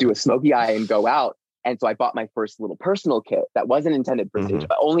do a smoky eye and go out. And so I bought my first little personal kit that wasn't intended for stage,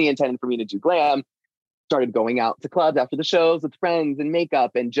 but only intended for me to do glam. Started going out to clubs after the shows with friends and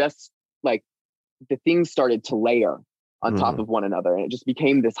makeup, and just like the things started to layer on top of one another. And it just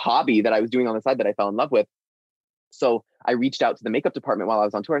became this hobby that I was doing on the side that I fell in love with. So I reached out to the makeup department while I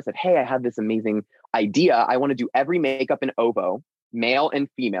was on tour. I said, hey, I have this amazing idea. I want to do every makeup in OVO, male and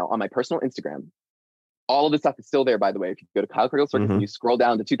female, on my personal Instagram. All of this stuff is still there, by the way. If you go to Kyle CRAGLE Circus and you scroll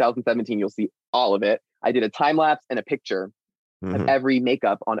down to 2017, you'll see all of it. I did a time lapse and a picture of every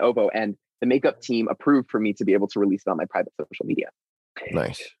makeup on OVO, and the makeup team approved for me to be able to release it on my private social media.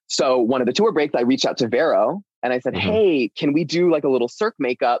 Nice. So one of the tour breaks, I reached out to Vero and I said, hey, can we do like a little Cirque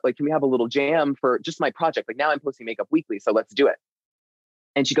makeup? Like, can we have a little jam for just my project? Like, now I'm posting makeup weekly, so let's do it.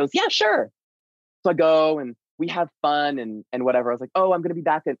 And she goes, yeah, sure. So I go and we have fun and whatever. I was like, oh, I'm going to be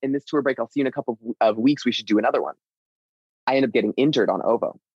back in this tour break. I'll see you in a couple of weeks. We should do another one. I end up getting injured on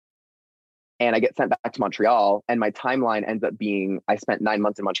OVO. And I get sent back to Montreal. And my timeline ends up being, I spent 9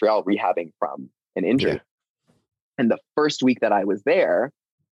 months in Montreal rehabbing from an injury. And the first week that I was there,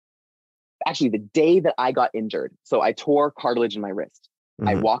 actually the day that I got injured. So I tore cartilage in my wrist.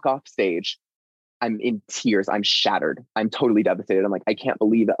 I walk off stage. I'm in tears. I'm shattered. I'm totally devastated. I'm like, I can't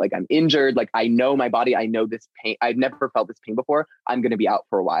believe that. Like, I'm injured. Like, I know my body. I know this pain. I've never felt this pain before. I'm going to be out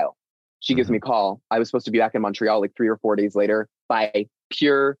for a while. She gives me a call. I was supposed to be back in Montreal like 3 or 4 days later by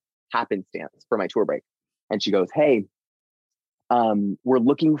pure happenstance for my tour break. And she goes, hey, we're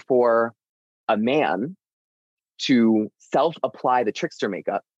looking for a man to self-apply the trickster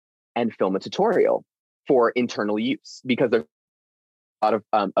makeup and film a tutorial for internal use, because there's a lot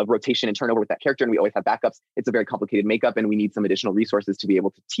of rotation and turnover with that character, and we always have backups. It's a very complicated makeup, and we need some additional resources to be able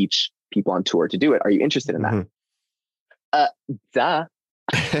to teach people on tour to do it. Are you interested in that? Duh.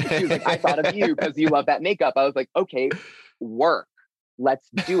 She was like, I thought of you because you love that makeup. I was like, okay, work. Let's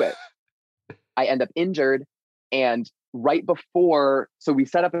do it. I end up injured, and right before, so we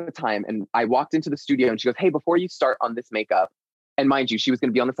set up a time, and I walked into the studio, and she goes, hey, before you start on this makeup, and mind you, she was going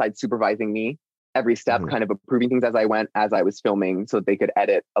to be on the side supervising me every step, kind of approving things as I went, as I was filming, so that they could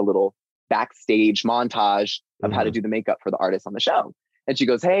edit a little backstage montage of how to do the makeup for the artists on the show. And she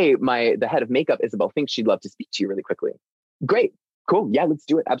goes, hey, the head of makeup, Isabel, thinks she'd love to speak to you really quickly. Great. Cool. Yeah, let's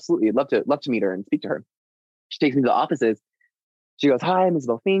do it. Absolutely. I'd love to meet her and speak to her. She takes me to the offices. She goes, hi, I'm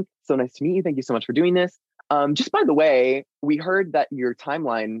Isabel Fink. So nice to meet you. Thank you so much for doing this. Just by the way, we heard that your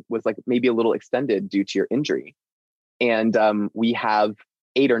timeline was like maybe a little extended due to your injury. And we have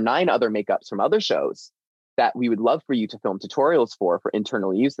 8 or 9 other makeups from other shows that we would love for you to film tutorials for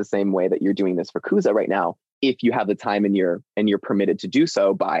internal use, the same way that you're doing this for Kuza right now, if you have the time and you're permitted to do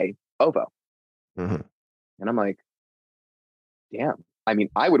so by OVO. And I'm like, damn. I mean,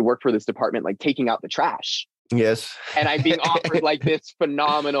 I would work for this department, like taking out the trash. Yes. And I'm being offered like this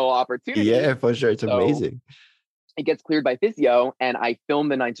phenomenal opportunity. Yeah, for sure. It's amazing. It gets cleared by physio, and I film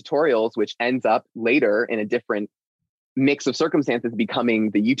the 9 tutorials, which ends up later in a different mix of circumstances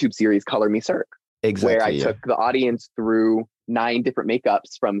becoming the YouTube series Color Me Cirque. Exactly. Where I took the audience through 9 different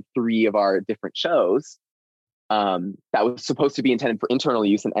makeups from 3 of our different shows. That was supposed to be intended for internal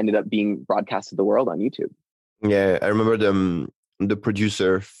use and ended up being broadcast to the world on YouTube. Yeah, I remember the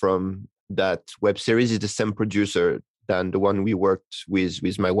producer from that web series is the same producer than the one we worked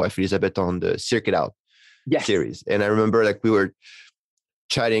with my wife Elizabeth on the Cirque series. And I remember like we were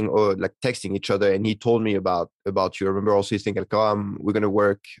chatting or like texting each other, and he told me about you. I remember also he's thinking like, we're gonna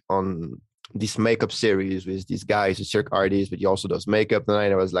work on this makeup series with these guys, a Cirque artist, but he also does makeup. And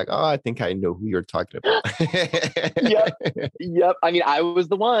I was like, oh, I think I know who you're talking about. Yep. I mean, I was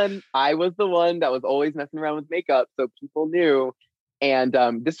the one that was always messing around with makeup, so people knew. And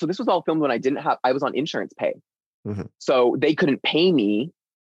this was all filmed when I was on insurance pay. So they couldn't pay me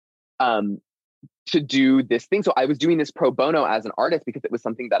to do this thing. So I was doing this pro bono as an artist because it was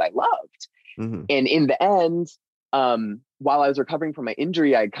something that I loved. And in the end, while I was recovering from my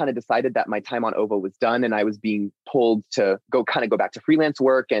injury, I kind of decided that my time on OVO was done, and I was being pulled to go back to freelance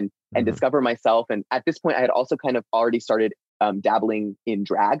work and discover myself. And at this point, I had also kind of already started dabbling in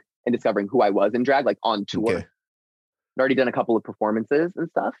drag and discovering who I was in drag, like on tour. Okay. I'd already done a couple of performances and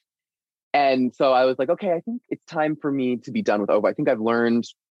stuff. And so I was like, okay, I think it's time for me to be done with OVO. I think I've learned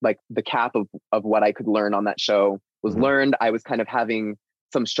like the cap of what I could learn on that show was learned. I was kind of having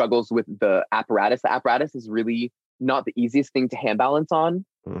some struggles with the apparatus. The apparatus is really not the easiest thing to hand balance on.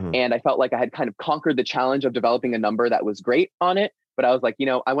 And I felt like I had kind of conquered the challenge of developing a number that was great on it. But I was like,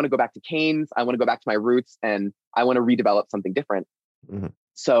 I want to go back to canes. I want to go back to my roots, and I want to redevelop something different.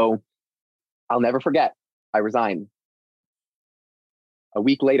 So I'll never forget, I resigned. A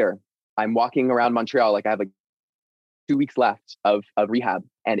week later, I'm walking around Montreal, like I have like 2 weeks left of rehab.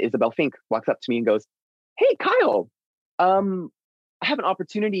 And Isabel Fink walks up to me and goes, hey, Kyle, I have an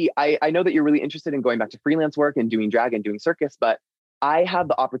opportunity. I know that you're really interested in going back to freelance work and doing drag and doing circus, but I have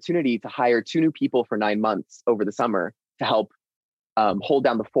the opportunity to hire 2 new people for 9 months over the summer to help hold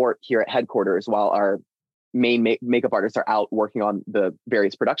down the fort here at headquarters while our main makeup artists are out working on the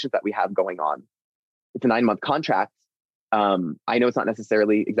various productions that we have going on. It's a 9-month contract. I know it's not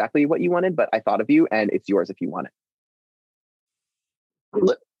necessarily exactly what you wanted, but I thought of you, and it's yours if you want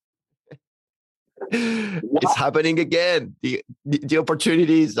it. It's happening again. The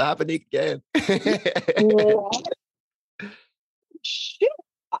opportunity is happening again. Shit.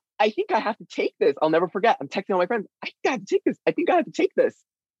 I think I have to take this. I'll never forget. I'm texting all my friends. I think I have to take this. I think I have to take this.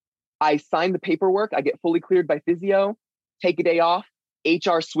 I sign the paperwork. I get fully cleared by physio, take a day off.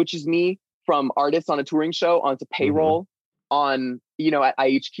 HR switches me from artist on a touring show onto payroll on, at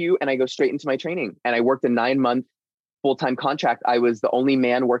IHQ, and I go straight into my training. And I worked a 9-month full-time contract. I was the only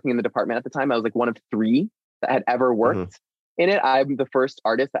man working in the department at the time. I was like one of 3 that had ever worked in it. I'm the first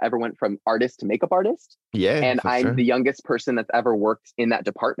artist that ever went from artist to makeup artist. Yeah. And I'm the youngest person that's ever worked in that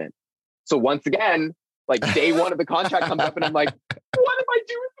department. So once again, like day one of the contract comes up and I'm like, what am I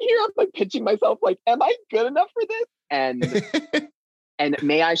doing here? I'm like pinching myself, like, am I good enough for this? And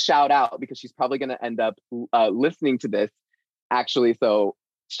may I shout out, because she's probably going to end up listening to this, actually. So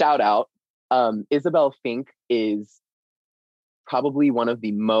shout out. Isabel Fink is probably one of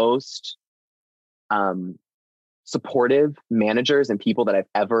the most supportive managers and people that I've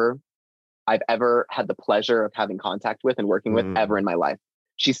ever had the pleasure of having contact with and working with ever in my life.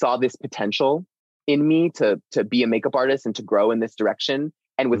 She saw this potential in me to be a makeup artist and to grow in this direction,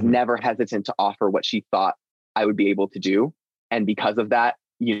 and was never hesitant to offer what she thought I would be able to do. And because of that,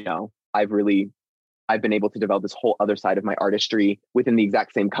 you know, I've been able to develop this whole other side of my artistry within the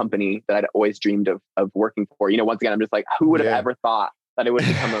exact same company that I'd always dreamed of working for. You know, once again, I'm just like, who would have ever thought that I would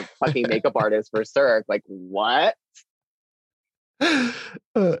become a fucking makeup artist for Cirque? Like, what?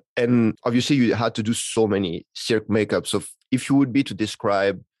 And obviously you had to do so many Cirque makeup. So if you would be to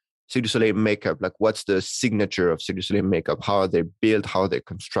describe Cirque du Soleil makeup, like what's the signature of Cirque du Soleil makeup? How are they built? How are they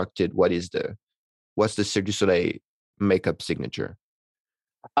constructed? What's the Cirque du Soleil makeup signature?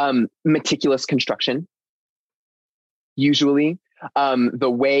 Meticulous construction. Usually, the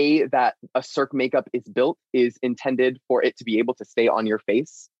way that a Cirque makeup is built is intended for it to be able to stay on your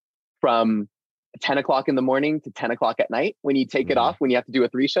face from 10 o'clock in the morning to 10 o'clock at night when you take it off, when you have to do a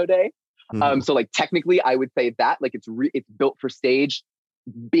 3-show day. So like technically I would say that like it's built for stage,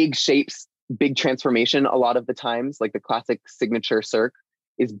 big shapes, big transformation. A lot of the times, like the classic signature Cirque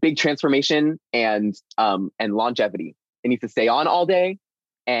is big transformation and longevity. It needs to stay on all day,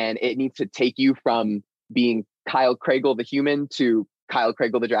 and it needs to take you from being Kyle CRAGLE the human to Kyle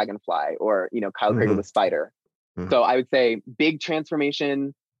CRAGLE the dragonfly, or, you know, Kyle CRAGLE the spider. So I would say big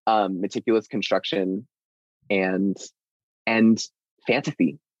transformation, meticulous construction, and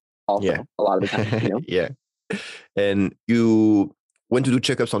fantasy also a lot of the time, you know? Yeah. And you went to do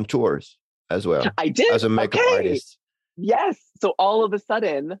checkups on tours as well. I did. As a makeup artist. Yes. So all of a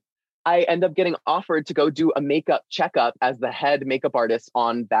sudden I end up getting offered to go do a makeup checkup as the head makeup artist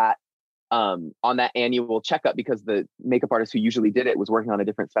on that annual checkup, because the makeup artist who usually did it was working on a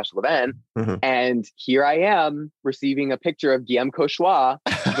different special event. And here I am receiving a picture of Guillaume Cauchois,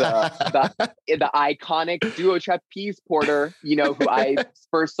 the iconic duo trapeze porter, you know, who I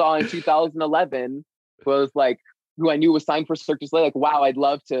first saw in 2011, who I knew was signed for Cirque du Soleil. Like, wow, I'd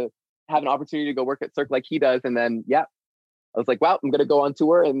love to have an opportunity to go work at Cirque like he does. And then, I was like, wow, I'm going to go on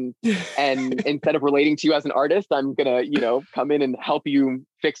tour and instead of relating to you as an artist, I'm going to, you know, come in and help you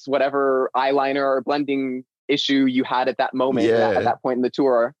fix whatever eyeliner or blending issue you had at that moment, at that point in the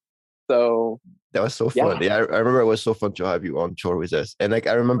tour. So that was so fun. Yeah, I remember it was so fun to have you on tour with us. And like,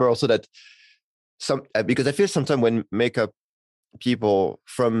 I remember also that because I feel sometimes when makeup people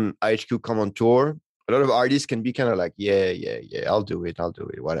from IHQ come on tour, a lot of artists can be kind of like, yeah, I'll do it,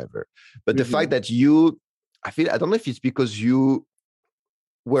 whatever. But the fact that I don't know if it's because you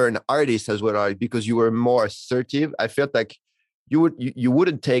were an artist as well, because you were more assertive. I felt like you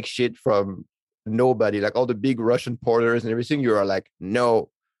wouldn't take shit from nobody, like all the big Russian porters and everything. You are like, no,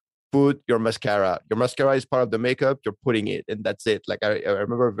 put your mascara. Your mascara is part of the makeup. You're putting it, and that's it. Like I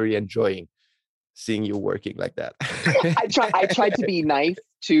remember very enjoying seeing you working like that. I tried to be nice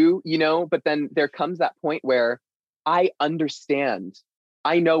too, you know, but then there comes that point where I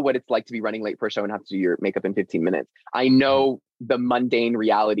know what it's like to be running late for a show and have to do your makeup in 15 minutes. I know the mundane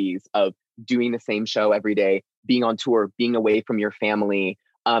realities of doing the same show every day, being on tour, being away from your family.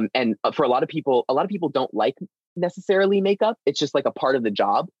 And for a lot of people don't like necessarily makeup. It's just like a part of the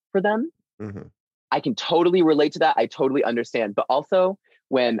job for them. I can totally relate to that. I totally understand. But also,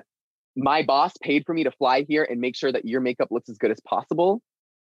 when my boss paid for me to fly here and make sure that your makeup looks as good as possible,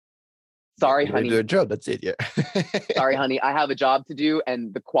 sorry, honey. Do a job. That's it. Yeah. Sorry, honey. I have a job to do,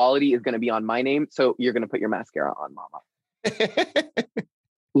 and the quality is going to be on my name. So you're going to put your mascara on, mama.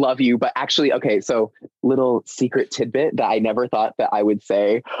 Love you. But actually, okay. So little secret tidbit that I never thought that I would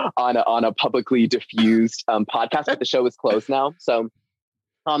say on a publicly diffused podcast, but the show is closed now. So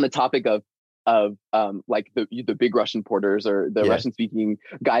on the topic of like the big Russian porters or the Russian speaking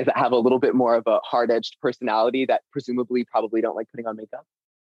guys that have a little bit more of a hard-edged personality that presumably probably don't like putting on makeup.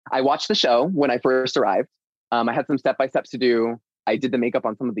 I watched the show when I first arrived. I had some step-by-steps to do. I did the makeup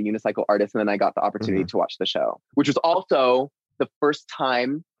on some of the unicycle artists, and then I got the opportunity to watch the show, which was also the first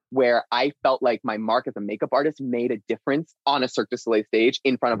time where I felt like my mark as a makeup artist made a difference on a Cirque du Soleil stage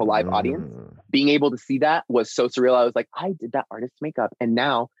in front of a live audience. Being able to see that was so surreal. I was like, I did that artist's makeup, and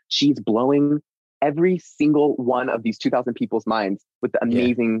now she's blowing every single one of these 2,000 people's minds with the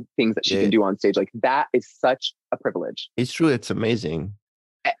amazing things that she can do on stage. Like, that is such a privilege. It's true. It's amazing.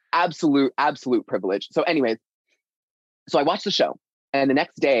 Absolute privilege. So anyways, so I watched the show, And the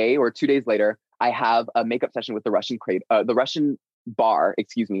next day or 2 days later, I have a makeup session with the Russian bar,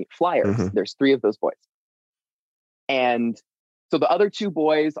 Flyers. Mm-hmm. There's 3 of those boys. And so the other 2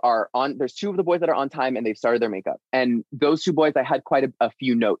 boys there's 2 of the boys that are on time and they've started their makeup. And those 2 boys, I had quite a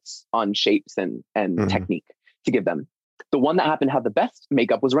few notes on shapes and Mm-hmm. technique to give them. The one that happened to have the best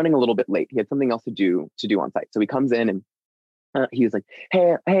makeup was running a little bit late. He had something else to do on site. So he comes in and he was like,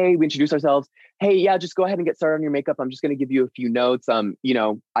 hey, we introduce ourselves. Hey, yeah, just go ahead and get started on your makeup. I'm just going to give you a few notes.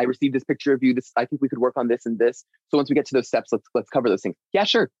 I received this picture of you. I think we could work on this and this. So once we get to those steps, let's cover those things. Yeah,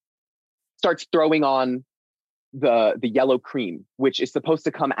 sure. Starts throwing on the yellow cream, which is supposed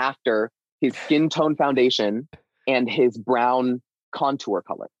to come after his skin tone foundation and his brown contour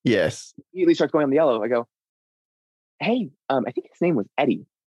color. Yes. Immediately starts going on the yellow. I go, hey, I think his name was Eddie.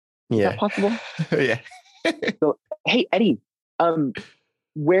 Is that possible? Yeah. So, hey, Eddie,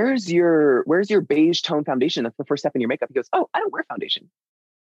 where's your beige tone foundation? That's the first step in your makeup. He goes, oh, I don't wear foundation.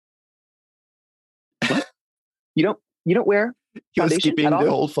 What? You don't wear foundation? He was skipping at all? the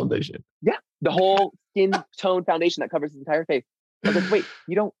whole foundation. Yeah, the whole skin tone foundation that covers his entire face. I was like, wait,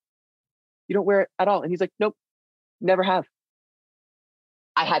 you don't wear it at all? And he's like, nope, never have.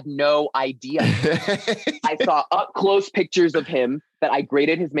 I had no idea. I saw up close pictures of him that I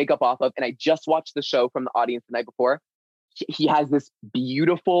graded his makeup off of, and I just watched the show from the audience the night before. He has this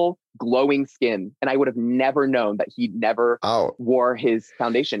beautiful glowing skin, and I would have never known that he never wore his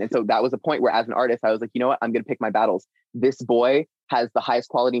foundation. And so that was a point where, as an artist, I was like, you know what? I'm going to pick my battles. This boy has the highest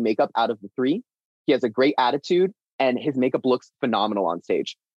quality makeup out of the 3. He has a great attitude, and his makeup looks phenomenal on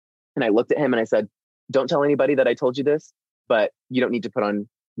stage. And I looked at him and I said, don't tell anybody that I told you this, but you don't need to put on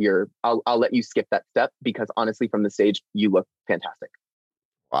I'll let you skip that step, because honestly, from the stage, you look fantastic.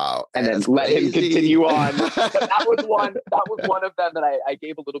 Wow. And then let him continue on. But that was one of them that I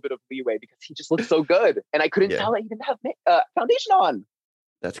gave a little bit of leeway, because he just looked so good. And I couldn't tell that he didn't have foundation on.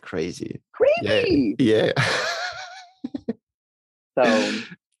 That's crazy. Crazy. Yeah.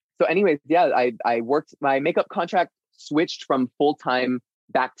 So anyways, yeah, I worked, my makeup contract switched from full-time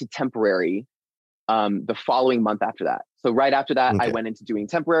back to temporary the following month after that. So right after that, I went into doing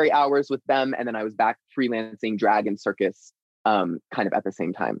temporary hours with them. And then I was back freelancing drag and circus kind of at the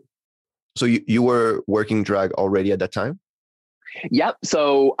same time. So you were working drag already at that time? Yep.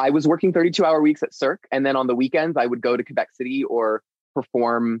 So I was working 32-hour weeks at Cirque. And then on the weekends, I would go to Quebec City or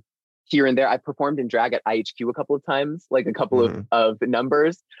perform here and there. I performed in drag at IHQ a couple of times, like a couple of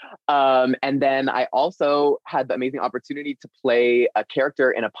numbers. And then I also had the amazing opportunity to play a character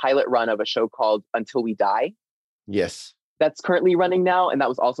in a pilot run of a show called Until We Die. Yes. That's currently running now. And that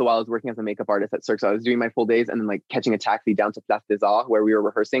was also while I was working as a makeup artist at Cirque. So I was doing my full days and then like catching a taxi down to Place des Arts where we were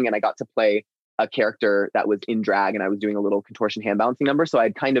rehearsing. And I got to play a character that was in drag, and I was doing a little contortion hand balancing number. So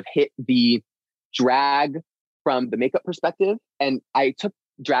I'd kind of hit the drag from the makeup perspective. And I took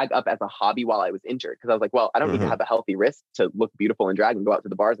drag up as a hobby while I was injured, because I was like, well, I don't need to have a healthy risk to look beautiful in drag and go out to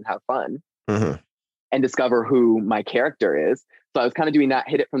the bars and have fun and discover who my character is. So I was kind of doing that,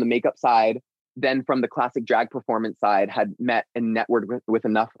 hit it from the makeup side. Then from the classic drag performance side, had met and networked with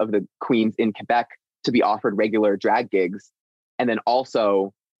enough of the queens in Quebec to be offered regular drag gigs. And then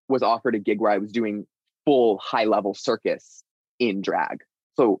also was offered a gig where I was doing full high-level circus in drag.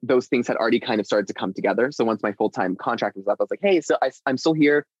 So those things had already kind of started to come together. So once my full-time contract was up, I was like, hey, so I'm still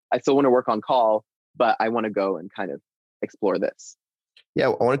here. I still want to work on call, but I want to go and kind of explore this. Yeah,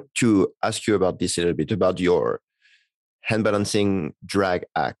 I wanted to ask you about this a little bit, about your hand balancing drag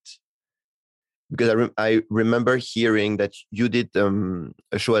act. Because I remember hearing that you did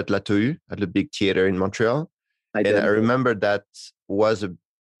a show at La Tohu, at the big theater in Montreal. I remember that was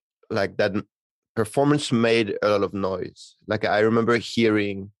that performance made a lot of noise. Like I remember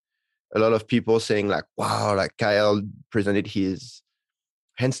hearing a lot of people saying like, wow, like Kyle presented his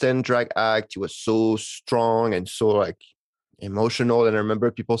handstand drag act. He was so strong and so like emotional. And I remember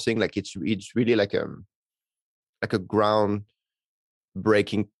people saying like, it's really like a ground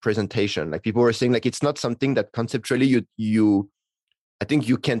breaking presentation. Like people were saying like, it's not something that conceptually I think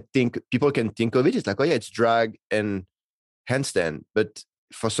people can think of it. It's like, oh yeah, it's drag and handstand. But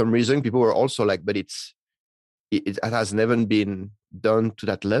for some reason, people were also like, but it has never been done to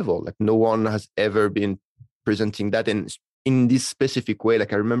that level. Like no one has ever been presenting that in this specific way.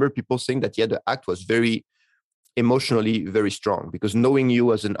 Like I remember people saying that, yeah, the act was very emotionally very strong, because knowing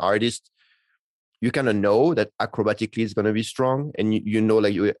you as an artist, you kind of know that acrobatically is going to be strong, and you know,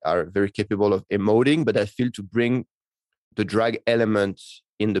 like you are very capable of emoting. But I feel to bring the drag element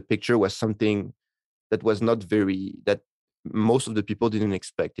in the picture was something that was not that most of the people didn't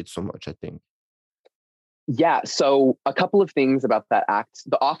expect it so much, I think. Yeah. So a couple of things about that act.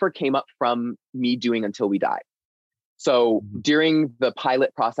 The offer came up from me doing Until We Die. So during the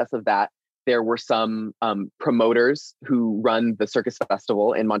pilot process of that, there were some promoters who run the Circus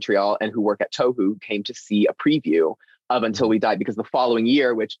Festival in Montreal and who work at Toho came to see a preview of Until We Die, because the following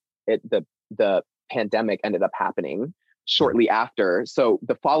year, which the pandemic ended up happening shortly after. So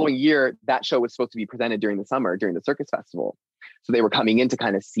the following year, that show was supposed to be presented during the summer, during the Circus Festival. So they were coming in to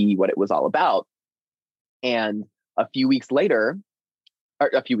kind of see what it was all about. And a few months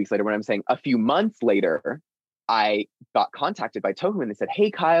later, I got contacted by Toho and they said,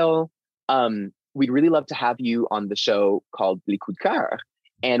 "Hey, Kyle, we'd really love to have you on the show called Les Coups de Cœur.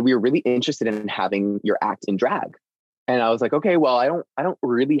 And we were really interested in having your act in drag." And I was like, okay, well, I don't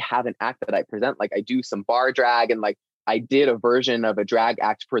really have an act that I present. Like, I do some bar drag, and like I did a version of a drag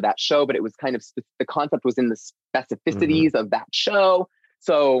act for that show, but it was kind of, the concept was in the specificities of that show.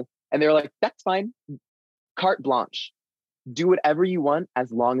 So, and they were like, "That's fine. Carte blanche. Do whatever you want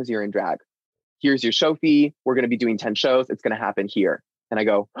as long as you're in drag. Here's your show fee. We're going to be doing 10 shows. It's going to happen here." And I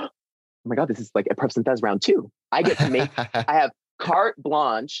go, "Oh my God, this is like a Preuve Synthèse round 2. I get to make, I have carte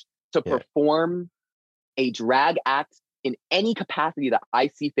blanche to perform a drag act in any capacity that I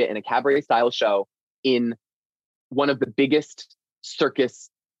see fit in a cabaret style show in one of the biggest circus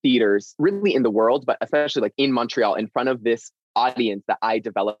theaters really in the world, but especially like in Montreal, in front of this audience that I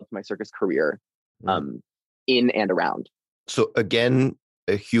developed my circus career in and around." So again,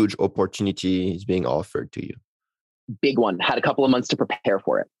 a huge opportunity is being offered to you. Big one. Had a couple of months to prepare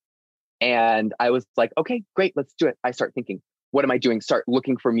for it. And I was like, okay, great, let's do it. I start thinking, what am I doing? Start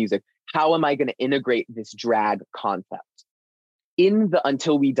looking for music. How am I going to integrate this drag concept? In the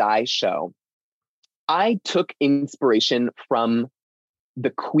Until We Die show, I took inspiration from the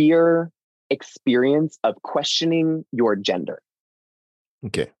queer experience of questioning your gender.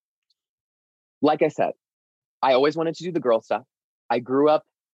 Okay. Like I said, I always wanted to do the girl stuff. I grew up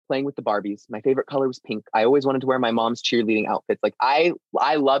playing with the Barbies. My favorite color was pink. I always wanted to wear my mom's cheerleading outfits. Like I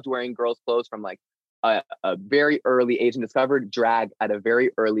loved wearing girls' clothes from like a very early age, and discovered drag at a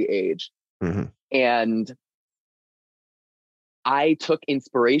very early age. And I took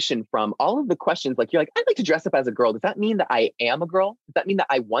inspiration from all of the questions. Like, you're like, "I'd like to dress up as a girl. Does that mean that I am a girl? Does that mean that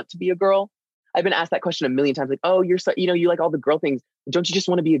I want to be a girl?" I've been asked that question a million times. Like, "Oh, you're so, you like all the girl things. Don't you just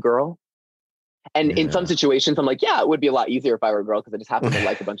want to be a girl?" And in some situations, I'm like, yeah, it would be a lot easier if I were a girl, because I just happen to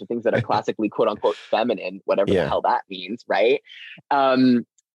like a bunch of things that are classically quote unquote feminine, whatever the hell that means, right?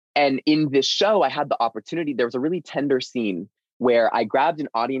 And in this show, I had the opportunity. There was a really tender scene where I grabbed an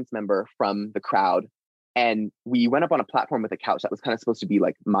audience member from the crowd, and we went up on a platform with a couch that was kind of supposed to be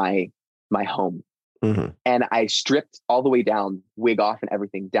like my home. And I stripped all the way down, wig off and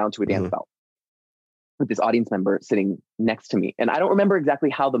everything, down to a dance belt, with this audience member sitting next to me. And I don't remember exactly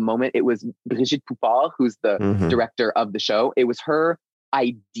how the moment, it was Brigitte Poupard, who's the director of the show. It was her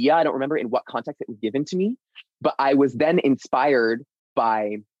idea. I don't remember in what context it was given to me, but I was then inspired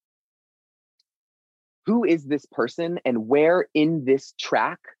by, who is this person and where in this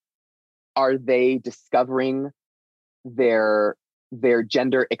track are they discovering their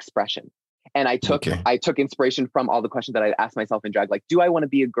gender expression? And I took inspiration from all the questions that I asked myself in drag. Like, do I want to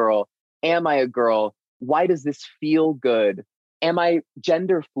be a girl? Am I a girl? Why does this feel good? Am I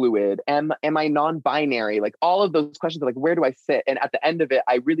gender fluid? Am I non-binary? Like, all of those questions are like, where do I sit? And at the end of it,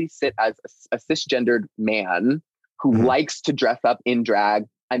 I really sit as a cisgendered man who likes to dress up in drag.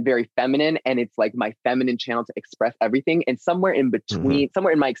 I'm very feminine, and it's like my feminine channel to express everything. And somewhere in between,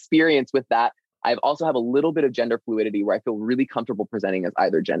 somewhere in my experience with that, I also have a little bit of gender fluidity where I feel really comfortable presenting as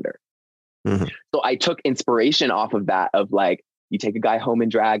either gender. So I took inspiration off of that, of like, you take a guy home in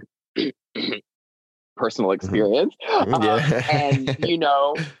drag, personal experience, and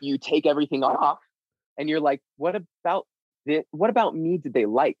you take everything off, and you're like, what about me? Did they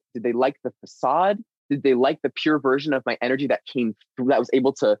like the facade? Did they like the pure version of my energy that came through, that was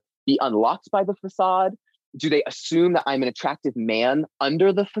able to be unlocked by the facade? Do they assume that I'm an attractive man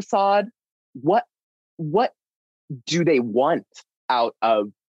under the facade? What do they want out of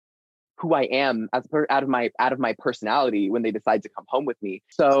who I am out of my personality when they decide to come home with me?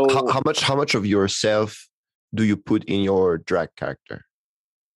 So how much of yourself do you put in your drag character?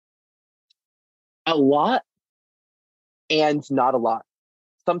 A lot, and not a lot.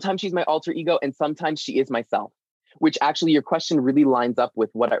 Sometimes she's my alter ego, and sometimes she is myself, which actually your question really lines up with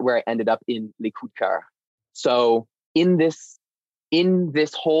where I ended up in Les Coups de Cœur. So in this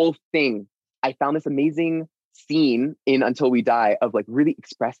whole thing, I found this amazing scene in Until We Die of like really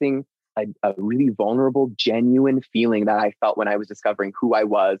expressing a really vulnerable, genuine feeling that I felt when I was discovering who I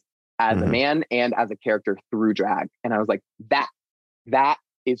was as a man and as a character through drag. And I was like, that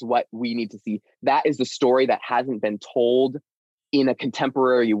is what we need to see. That is the story that hasn't been told in a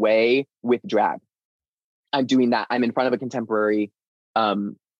contemporary way with drag. I'm doing that. I'm in front of a contemporary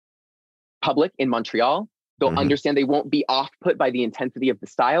public in Montreal. They'll understand. They won't be off put by the intensity of the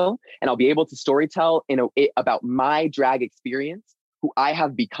style, and I'll be able to storytell about my drag experience, who I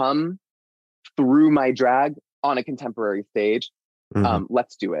have become through my drag on a contemporary stage.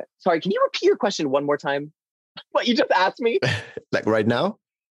 Let's do it. Sorry, can you repeat your question one more time? What you just asked me? Like right now?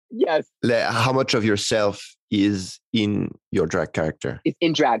 Yes. Like how much of yourself is in your drag character? It's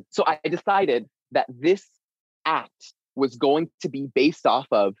in drag. So I decided that this act was going to be based off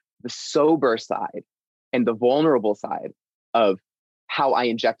of the sober side and the vulnerable side of how I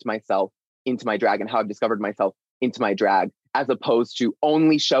inject myself into my drag and how I've discovered myself into my drag, as opposed to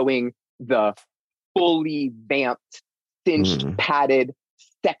only showing the fully vamped, cinched, padded,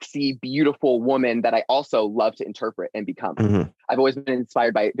 sexy, beautiful woman that I also love to interpret and become. I've always been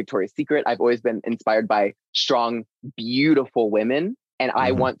inspired by Victoria's Secret. I've always been inspired by strong, beautiful women. And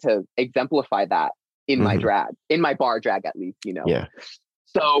I want to exemplify that in my drag, in my bar drag, at least, you know? Yeah.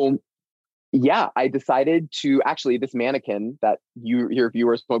 So yeah, I decided to actually, this mannequin that your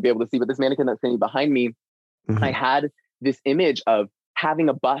viewers won't be able to see, but this mannequin that's sitting behind me, I had this image of having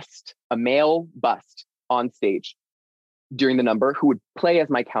a bust, a male bust on stage during the number who would play as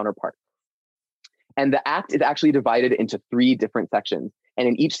my counterpart. And the act is actually divided into 3 different sections. And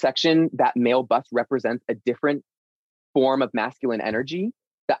in each section, that male bust represents a different form of masculine energy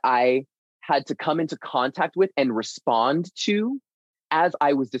that I had to come into contact with and respond to as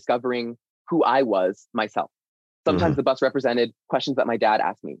I was discovering who I was myself. Sometimes the bust represented questions that my dad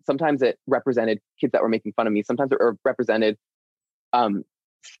asked me. Sometimes it represented kids that were making fun of me. Sometimes it represented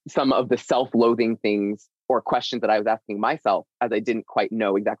some of the self-loathing things or questions that I was asking myself, as I didn't quite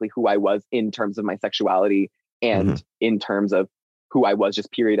know exactly who I was in terms of my sexuality and in terms of who I was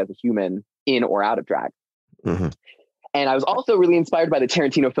just period as a human in or out of drag. And I was also really inspired by the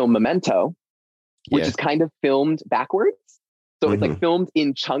Tarantino film Memento, which is kind of filmed backwards. So it's like filmed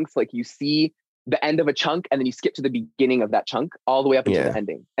in chunks, like you see the end of a chunk and then you skip to the beginning of that chunk all the way up into the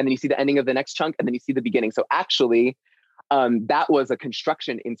ending. And then you see the ending of the next chunk and then you see the beginning. So actually, that was a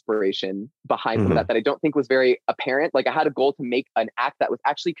construction inspiration behind some of that I don't think was very apparent. Like I had a goal to make an act that was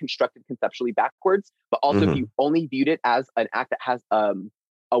actually constructed conceptually backwards, but also if you only viewed it as an act that has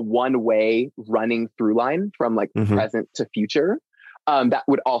a one-way running through line from like present to future, that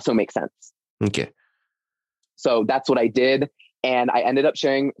would also make sense. Okay. So that's what I did. And I ended up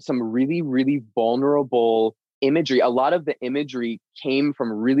sharing some really, really vulnerable imagery. A lot of the imagery came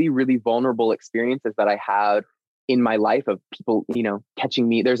from really, really vulnerable experiences that I had in my life of people, you know, catching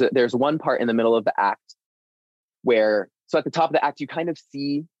me. There's one part in the middle of the act where, so at the top of the act, you kind of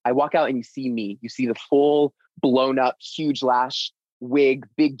see, I walk out and you see me, you see the full blown up, huge lash, wig,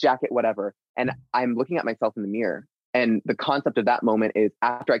 big jacket, whatever. And I'm looking at myself in the mirror. And the concept of that moment is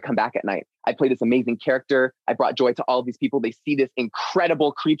after I come back at night, I play this amazing character. I brought joy to all of these people. They see this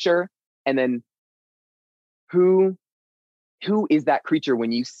incredible creature. And then who is that creature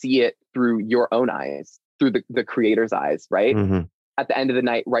when you see it through your own eyes, through the creator's eyes, right? At the end of the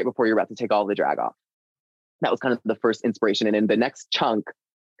night, right before you're about to take all the drag off. That was kind of the first inspiration. And in the next chunk,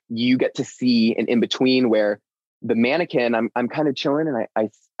 you get to see an in-between where the mannequin, I'm kind of chilling and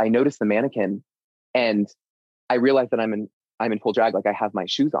I notice the mannequin and I realize that I'm in full drag, like I have my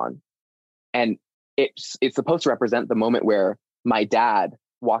shoes on. And it's supposed to represent the moment where my dad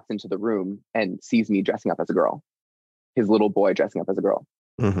walks into the room and sees me dressing up as a girl, his little boy dressing up as a girl.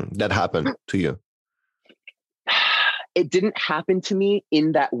 That happened to you? It didn't happen to me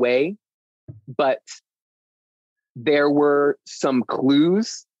in that way, but there were some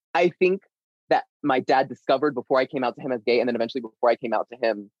clues, I think, that my dad discovered before I came out to him as gay, and then eventually before I came out to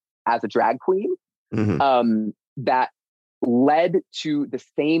him as a drag queen, that led to the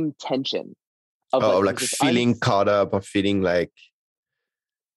same tension of like feeling caught up or feeling like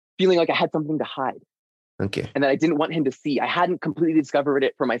I had something to hide. Okay. And that I didn't want him to see. I hadn't completely discovered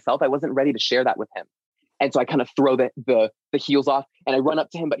it for myself. I wasn't ready to share that with him. And so I kind of throw the heels off and I run up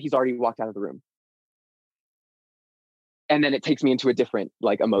to him, but he's already walked out of the room. And then it takes me into a different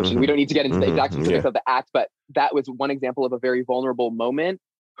like emotion. We don't need to get into the exact specifics of the act, but that was one example of a very vulnerable moment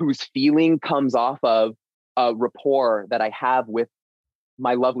whose feeling comes off of a rapport that I have with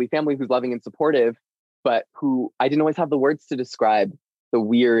my lovely family who's loving and supportive, but who I didn't always have the words to describe the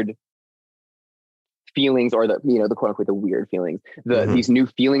weird feelings or the quote unquote, the weird feelings, these new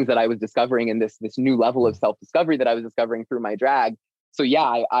feelings that I was discovering and this new level of self-discovery that I was discovering through my drag. So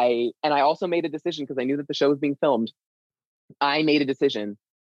yeah, I also made a decision because I knew that the show was being filmed. I made a decision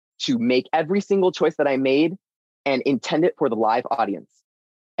to make every single choice that I made and intend it for the live audience.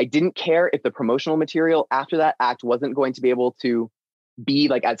 I didn't care if the promotional material after that act wasn't going to be able to be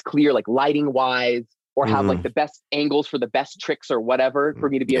like as clear, like lighting wise or have like the best angles for the best tricks or whatever for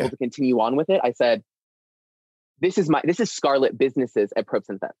me to be able to continue on with it. I said, this is Scarlet Businesses at Probes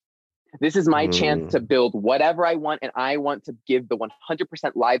and Sets. This is my chance to build whatever I want, and I want to give the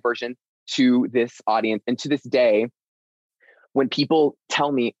 100% live version to this audience. And to this day, when people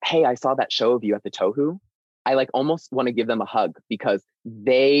tell me, hey, I saw that show of you at the Tohu, I like almost want to give them a hug, because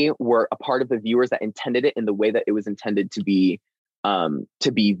they were a part of the viewers that intended it in the way that it was intended to be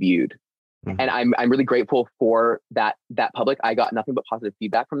viewed. And I'm really grateful for that public. I got nothing but positive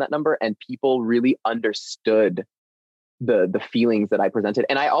feedback from that number, and people really understood the feelings that I presented.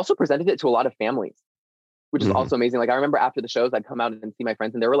 And I also presented it to a lot of families, which is also amazing. Like I remember after the shows, I'd come out and see my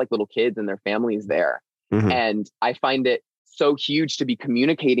friends, and there were like little kids and their families there. And I find it so huge to be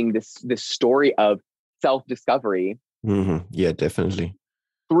communicating this story of self-discovery. Yeah, definitely.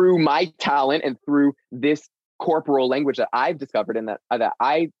 Through my talent and through this corporal language that I've discovered, and that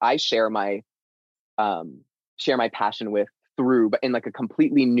I share my passion with through, but in like a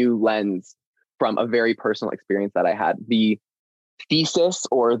completely new lens from a very personal experience that I had. The thesis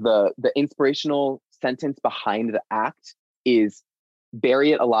or the inspirational sentence behind the act is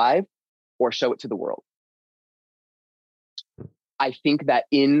bury it alive or show it to the world. I think that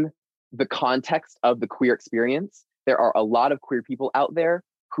in the context of the queer experience, there are a lot of queer people out there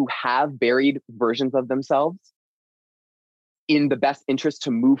who have buried versions of themselves in the best interest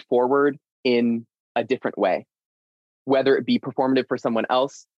to move forward in a different way, whether it be performative for someone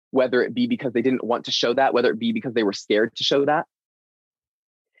else, whether it be because they didn't want to show that, whether it be because they were scared to show that.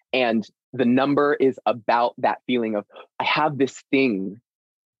 And the number is about that feeling of, I have this thing.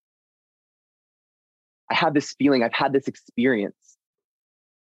 I have this feeling. I've had this experience.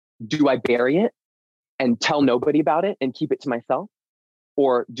 Do I bury it and tell nobody about it and keep it to myself?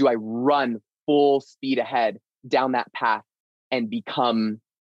 Or do I run full speed ahead down that path and become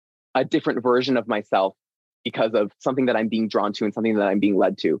a different version of myself because of something that I'm being drawn to and something that I'm being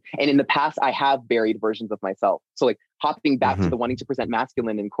led to? And in the past, I have buried versions of myself. So like hopping back to the wanting to present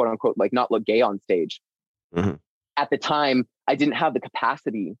masculine and quote unquote, like not look gay on stage. At the time, I didn't have the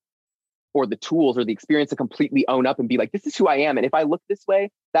capacity or the tools or the experience to completely own up and be like, this is who I am. And if I look this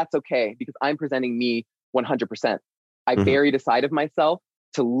way, that's okay, because I'm presenting me 100%. I buried a side of myself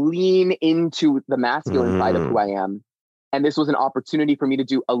to lean into the masculine side of who I am. And this was an opportunity for me to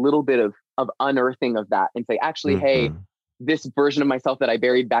do a little bit of unearthing of that and say, actually, hey, this version of myself that I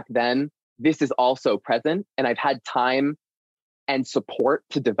buried back then, this is also present. And I've had time and support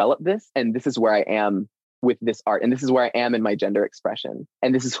to develop this. And this is where I am with this art. And this is where I am in my gender expression.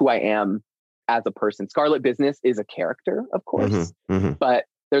 And this is who I am as a person. Scarlet Business is a character, of course, but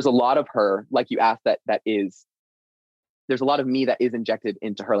there's a lot of her, like you asked, there's a lot of me that is injected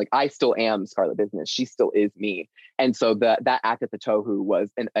into her. Like I still am Scarlet Business. She still is me. And so that act at the Tohu was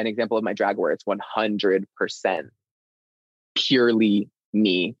an example of my drag where it's 100% purely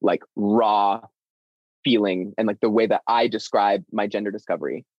me, like raw feeling and like the way that I describe my gender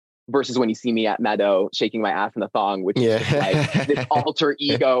discovery, versus when you see me at Meadow shaking my ass in the thong, which is just like this alter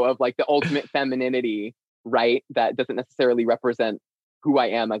ego of like the ultimate femininity, right? That doesn't necessarily represent who I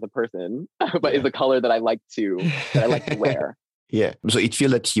am as a person, but is a color that I like to wear. Yeah. So it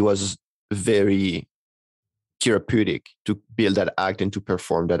feels that he was very therapeutic to build that act and to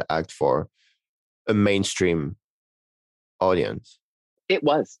perform that act for a mainstream audience. It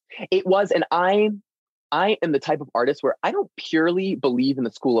was. And I am the type of artist where I don't purely believe in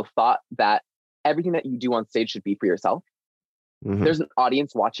the school of thought that everything that you do on stage should be for yourself. There's an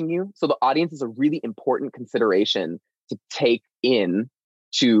audience watching you. So the audience is a really important consideration to take in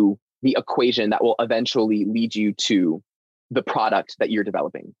to the equation that will eventually lead you to the product that you're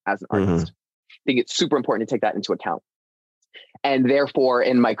developing as an artist. I think it's super important to take that into account. And therefore,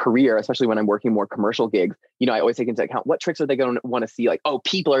 in my career, especially when I'm working more commercial gigs, I always take into account what tricks are they going to want to see? Like, oh,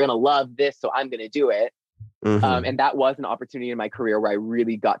 people are going to love this, so I'm going to do it. And that was an opportunity in my career where I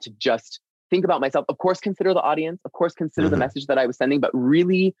really got to just think about myself. Of course, consider the audience. Of course, consider the message that I was sending, but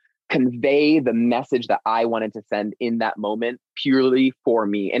really convey the message that I wanted to send in that moment purely for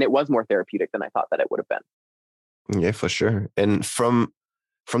me. And it was more therapeutic than I thought that it would have been. Yeah, for sure. And from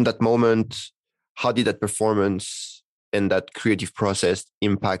that moment, how did that performance and that creative process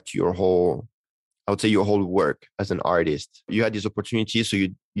impact your whole work as an artist? You had this opportunity, so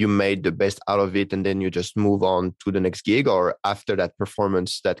you made the best out of it, and then you just move on to the next gig, or after that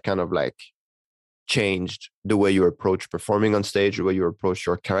performance that kind of like changed the way you approach performing on stage, the way you approach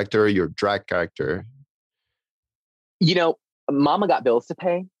your character, your drag character? Mama got bills to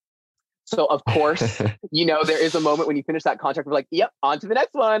pay. So of course, there is a moment when you finish that contract, we're like, yep, on to the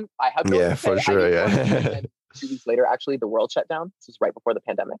next one. I have bills to pay. For sure. Yeah. And 2 weeks later, actually, the world shut down. This was right before the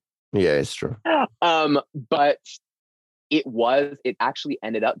pandemic. Yeah, it's true. But it actually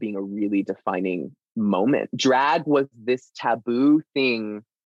ended up being a really defining moment. Drag was this taboo thing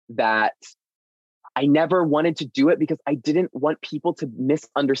that I never wanted to do it because I didn't want people to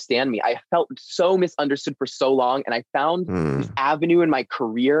misunderstand me. I felt so misunderstood for so long. And I found this avenue in my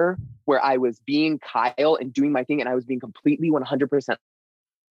career where I was being Kyle and doing my thing, and I was being completely 100%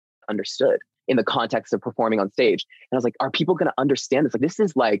 understood in the context of performing on stage. And I was like, are people going to understand this?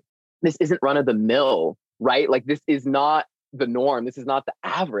 This isn't run of the mill, right? Like, this is not the norm. This is not the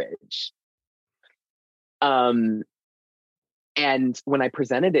average. And when I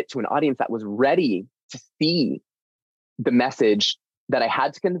presented it to an audience that was ready to see the message that I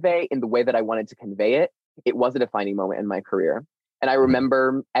had to convey in the way that I wanted to convey it, it was a defining moment in my career. And I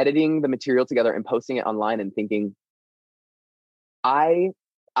remember editing the material together and posting it online and thinking, I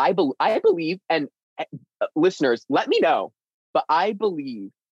believe, and listeners, let me know, but I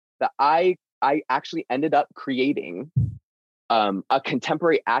believe that I actually ended up creating a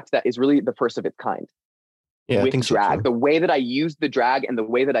contemporary act that is really the first of its kind. Yeah, with I think drag, so, the way that I used the drag and the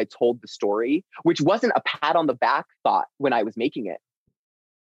way that I told the story, which wasn't a pat on the back thought when I was making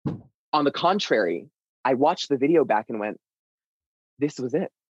it. On the contrary, I watched the video back and went, this was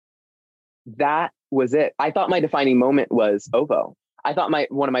it. That was it. I thought my defining moment was OVO. I thought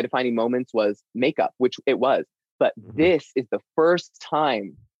one of my defining moments was makeup, which it was. But this is the first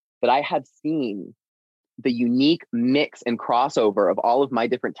time that I have seen the unique mix and crossover of all of my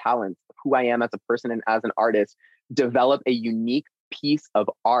different talents, who I am as a person and as an artist, develop a unique piece of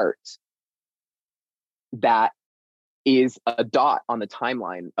art that is a dot on the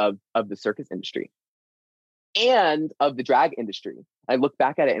timeline of the circus industry and of the drag industry. I look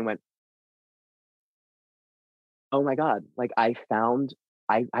back at it and went, oh my God, like I found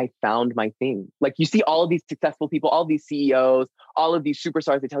my thing. Like, you see all of these successful people, all of these CEOs, all of these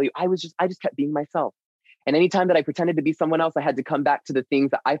superstars, they tell you, I just kept being myself. And anytime that I pretended to be someone else, I had to come back to the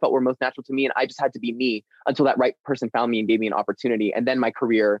things that I felt were most natural to me. And I just had to be me until that right person found me and gave me an opportunity. And then my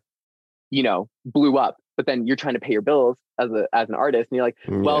career, blew up. But then you're trying to pay your bills as an artist. And you're like,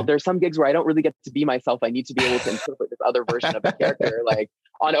 well, there's some gigs where I don't really get to be myself. I need to be able to interpret this other version of the character. Like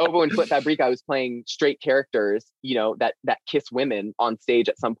on Ovo and Flip Fabrique, I was playing straight characters, that kiss women on stage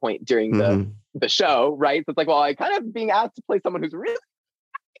at some point during the show, right? So it's like, well, I kind of being asked to play someone who's really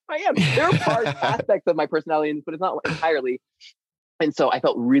I am. There are aspects of my personality in this, but it's not entirely. And so I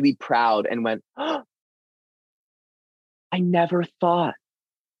felt really proud and went, oh, I never thought.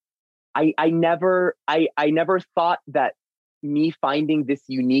 I never thought that me finding this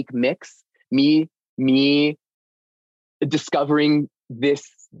unique mix, me discovering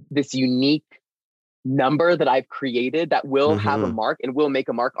this unique number that I've created that will have a mark and will make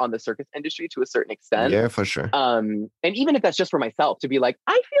a mark on the circus industry to a certain extent. Yeah, for sure. And even if that's just for myself, to be like,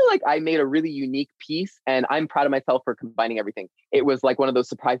 I feel like I made a really unique piece and I'm proud of myself for combining everything. It was like one of those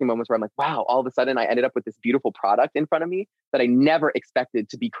surprising moments where I'm like, wow, all of a sudden I ended up with this beautiful product in front of me that I never expected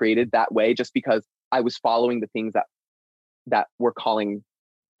to be created that way, just because I was following the things that were calling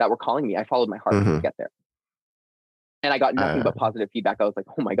me. I followed my heart to get there. And I got nothing but positive feedback. I was like,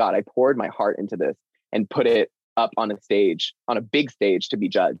 oh my God, I poured my heart into this and put it up on a stage, on a big stage to be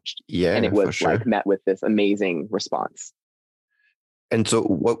judged. Yeah, and it was like met with this amazing response. And so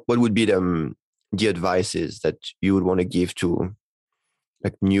what would be the advices that you would want to give to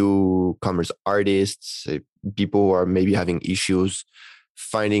like newcomers artists, people who are maybe having issues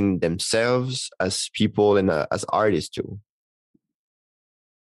finding themselves as people and as artists too?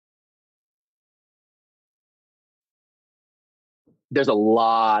 There's a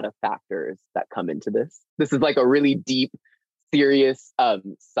lot of factors that come into this. This is like a really deep, serious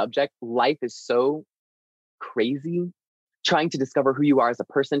subject. Life is so crazy. Trying to discover who you are as a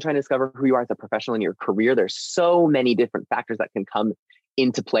person, trying to discover who you are as a professional in your career. There's so many different factors that can come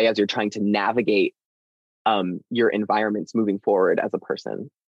into play as you're trying to navigate your environments moving forward as a person.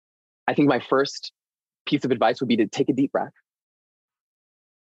 I think my first piece of advice would be to take a deep breath.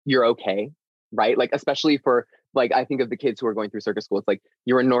 You're okay, right? Like, especially for, like, I think of the kids who are going through circus school. It's like,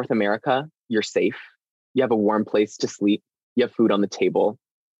 you're in North America, you're safe. You have a warm place to sleep. You have food on the table.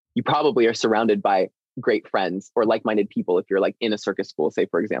 You probably are surrounded by great friends or like-minded people if you're like in a circus school, say,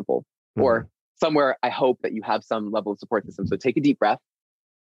 for example, or somewhere. I hope that you have some level of support system. So take a deep breath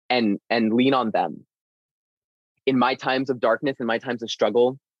and lean on them. In my times of darkness, in my times of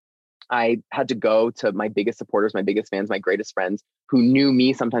struggle, I had to go to my biggest supporters, my biggest fans, my greatest friends who knew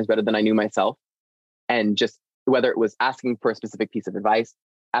me sometimes better than I knew myself. And just whether it was asking for a specific piece of advice,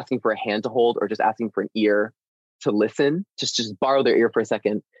 asking for a hand to hold, or just asking for an ear to listen, just borrow their ear for a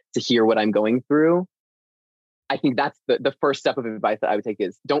second to hear what I'm going through. I think that's the first step of advice that I would take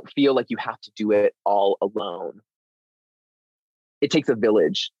is don't feel like you have to do it all alone. It takes a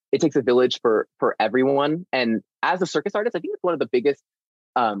village. It takes a village for everyone. And as a circus artist, I think it's one of the biggest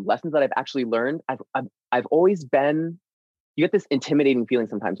lessons that I've actually learned. I've always been, you get this intimidating feeling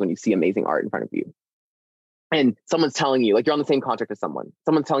sometimes when you see amazing art in front of you. And someone's telling you, like you're on the same contract as someone.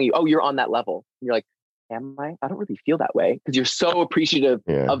 Someone's telling you, oh, you're on that level. And you're like, am I? I don't really feel that way. Because you're so appreciative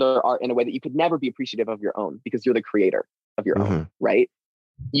of their art in a way that you could never be appreciative of your own because you're the creator of your own, right?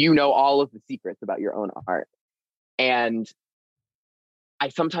 You know all of the secrets about your own art. And I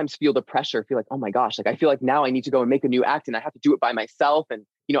sometimes feel the pressure, feel like, oh my gosh, like I feel like now I need to go and make a new act and I have to do it by myself. And,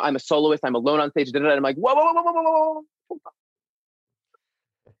 you know, I'm a soloist, I'm alone on stage. And I'm like, whoa, whoa, whoa, whoa, whoa, whoa.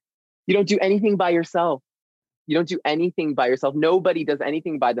 You don't do anything by yourself. You don't do anything by yourself. Nobody does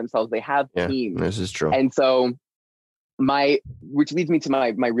anything by themselves. They have teams. This is true. And so which leads me to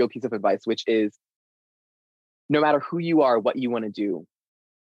my real piece of advice, which is no matter who you are, what you want to do,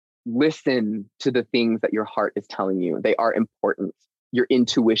 listen to the things that your heart is telling you. They are important. Your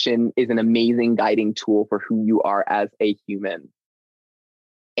intuition is an amazing guiding tool for who you are as a human.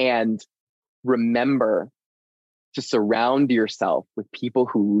 And remember to surround yourself with people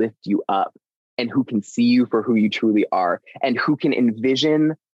who lift you up and who can see you for who you truly are and who can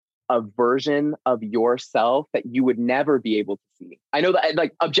envision a version of yourself that you would never be able to see. I know that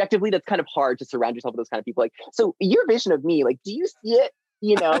like objectively, that's kind of hard to surround yourself with those kind of people. Like, so your vision of me, like, do you see it,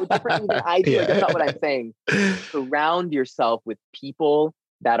 you know, differently than I do? Like, that's not what I'm saying. Surround yourself with people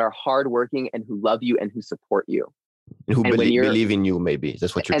that are hardworking and who love you and who support you. And who believe in you, maybe.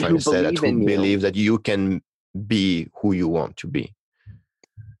 That's what you're trying to say. That who believe that you can be who you want to be.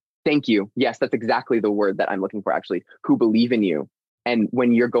 Thank you. Yes, that's exactly the word that I'm looking for, actually. Who believe in you. And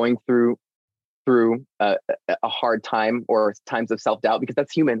when you're going through a hard time or times of self-doubt, because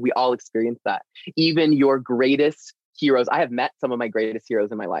that's human, we all experience that. Even your greatest heroes, I have met some of my greatest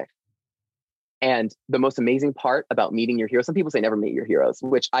heroes in my life. And the most amazing part about meeting your heroes, some people say never meet your heroes,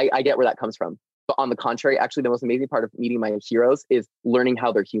 which I get where that comes from. But on the contrary, actually, the most amazing part of meeting my heroes is learning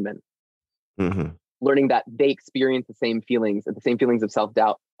how they're human. Learning that they experience the same feelings of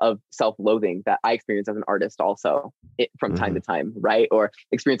self-doubt, of self-loathing that I experience as an artist also from time to time, right? Or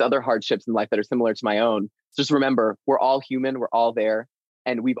experience other hardships in life that are similar to my own. So just remember, we're all human, we're all there,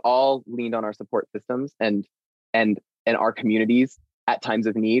 and we've all leaned on our support systems and our communities at times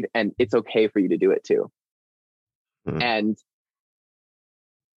of need, and it's okay for you to do it too. And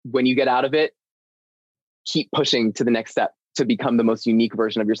when you get out of it, keep pushing to the next step to become the most unique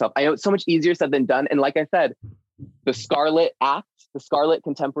version of yourself. I know it's so much easier said than done. And like I said, the Scarlet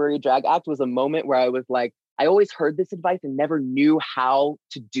Contemporary Drag Act was a moment where I was like, I always heard this advice and never knew how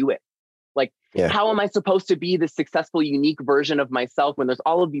to do it. Like, how am I supposed to be this successful, unique version of myself when there's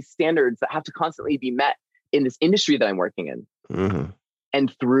all of these standards that have to constantly be met in this industry that I'm working in?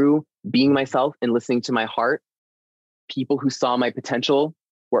 And through being myself and listening to my heart, people who saw my potential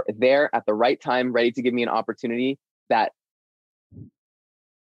were there at the right time, ready to give me an opportunity that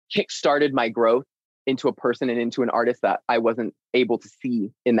kickstarted my growth into a person and into an artist that I wasn't able to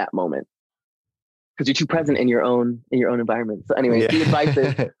see in that moment because you're too present in your own environment. So anyway, the advice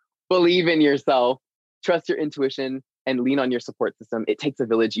is believe in yourself, trust your intuition, and lean on your support system. It takes a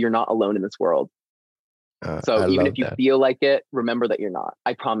village. You're not alone in this world. So even if you feel like it, remember that you're not.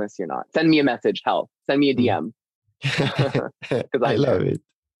 I promise you're not. Send me a message. Hell, send me a DM. Because I love it.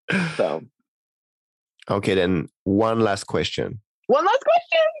 So, okay, then one last question. One last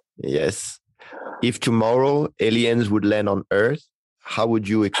question. Yes. If tomorrow aliens would land on Earth, how would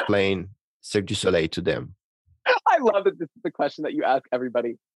you explain Cirque du Soleil to them? I love that this is the question that you ask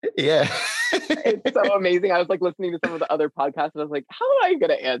everybody. Yeah. It's so amazing. I was like listening to some of the other podcasts and I was like, how am I going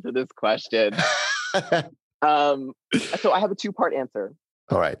to answer this question? So I have a two-part answer.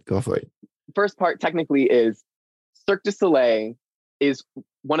 All right, go for it. First part technically is Cirque du Soleil is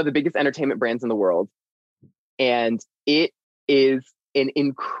one of the biggest entertainment brands in the world. And it is an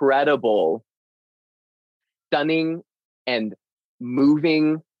incredible, stunning, and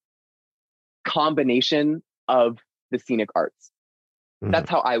moving combination of the scenic arts. That's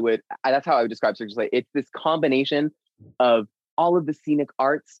how I would describe Cirque du Soleil. It's this combination of all of the scenic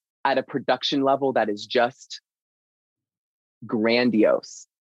arts at a production level that is just grandiose.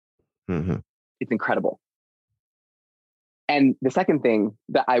 It's incredible. And the second thing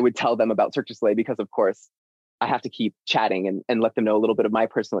that I would tell them about Cirque du Soleil, because of course I have to keep chatting and let them know a little bit of my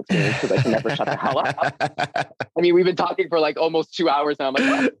personal experience because I can never shut the hell up. I mean, we've been talking for like almost 2 hours now. I'm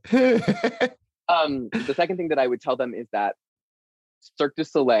like, what? The second thing that I would tell them is that Cirque du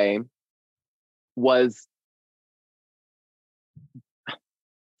Soleil was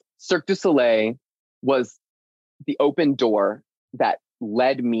the open door that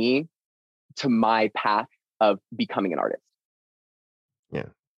led me to my path of becoming an artist. Yeah,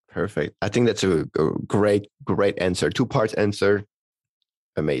 perfect. I think that's a great answer. 2-part answer.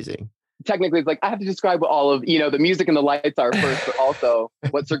 Amazing. Technically, it's like I have to describe what all of, the music and the lights are first, but also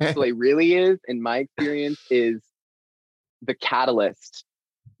what Cirque du Soleil really is, in my experience, is the catalyst,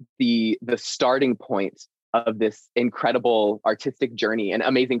 the starting point of this incredible artistic journey and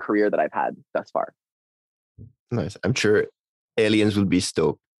amazing career that I've had thus far. Nice. I'm sure aliens will be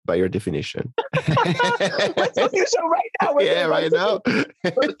stoked by your definition. Let's go see the show right now. Right now. Go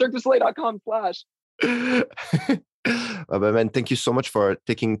to cirquedusoleil.com/. But man, thank you so much for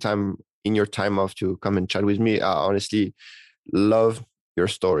taking time in your time off to come and chat with me. I honestly love your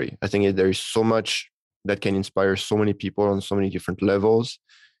story. I think there is so much that can inspire so many people on so many different levels.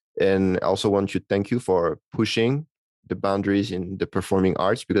 And I also want to thank you for pushing the boundaries in the performing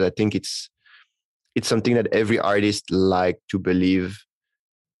arts, because I think it's something that every artist like to believe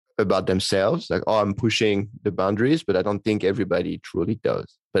about themselves. Like, oh, I'm pushing the boundaries, but I don't think everybody truly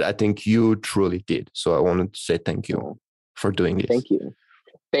does. But I think you truly did. So I wanted to say thank you for doing this. Thank you.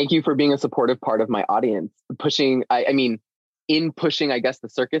 Thank you for being a supportive part of my audience. Pushing, in pushing, I guess, the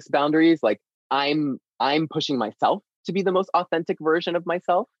circus boundaries, like I'm pushing myself to be the most authentic version of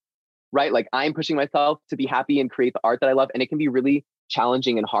myself, right? Like I'm pushing myself to be happy and create the art that I love. And it can be really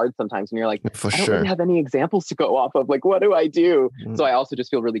challenging and hard sometimes when you're like, I don't really have any examples to go off of. Like, what do I do? So I also just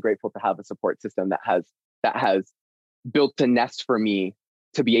feel really grateful to have a support system that has built a nest for me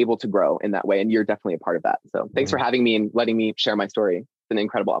to be able to grow in that way. And you're definitely a part of that. So thanks for having me and letting me share my story. It's an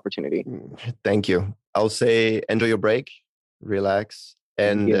incredible opportunity. Thank you. I'll say enjoy your break, relax,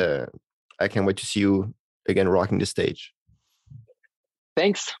 and I can't wait to see you again rocking the stage.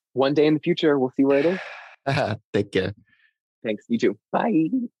 Thanks. One day in the future, we'll see where it is. Take care. Thanks. You too. Bye.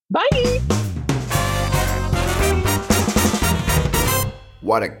 Bye.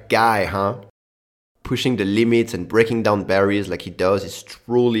 What a guy, huh? Pushing the limits and breaking down barriers like he does is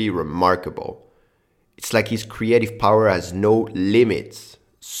truly remarkable. It's like his creative power has no limits.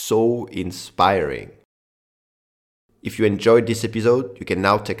 So inspiring. If you enjoyed this episode, you can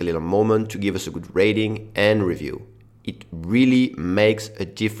now take a little moment to give us a good rating and review. It really makes a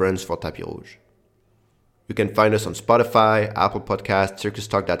difference for Tapis Rouge. You can find us on Spotify, Apple Podcasts,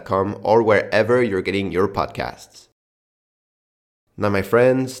 circustalk.com, or wherever you're getting your podcasts. Now, my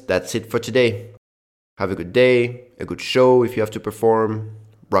friends, that's it for today. Have a good day, a good show if you have to perform,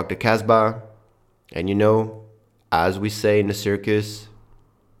 rock the Casbah, and as we say in the circus,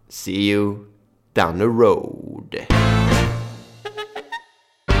 see you down the road.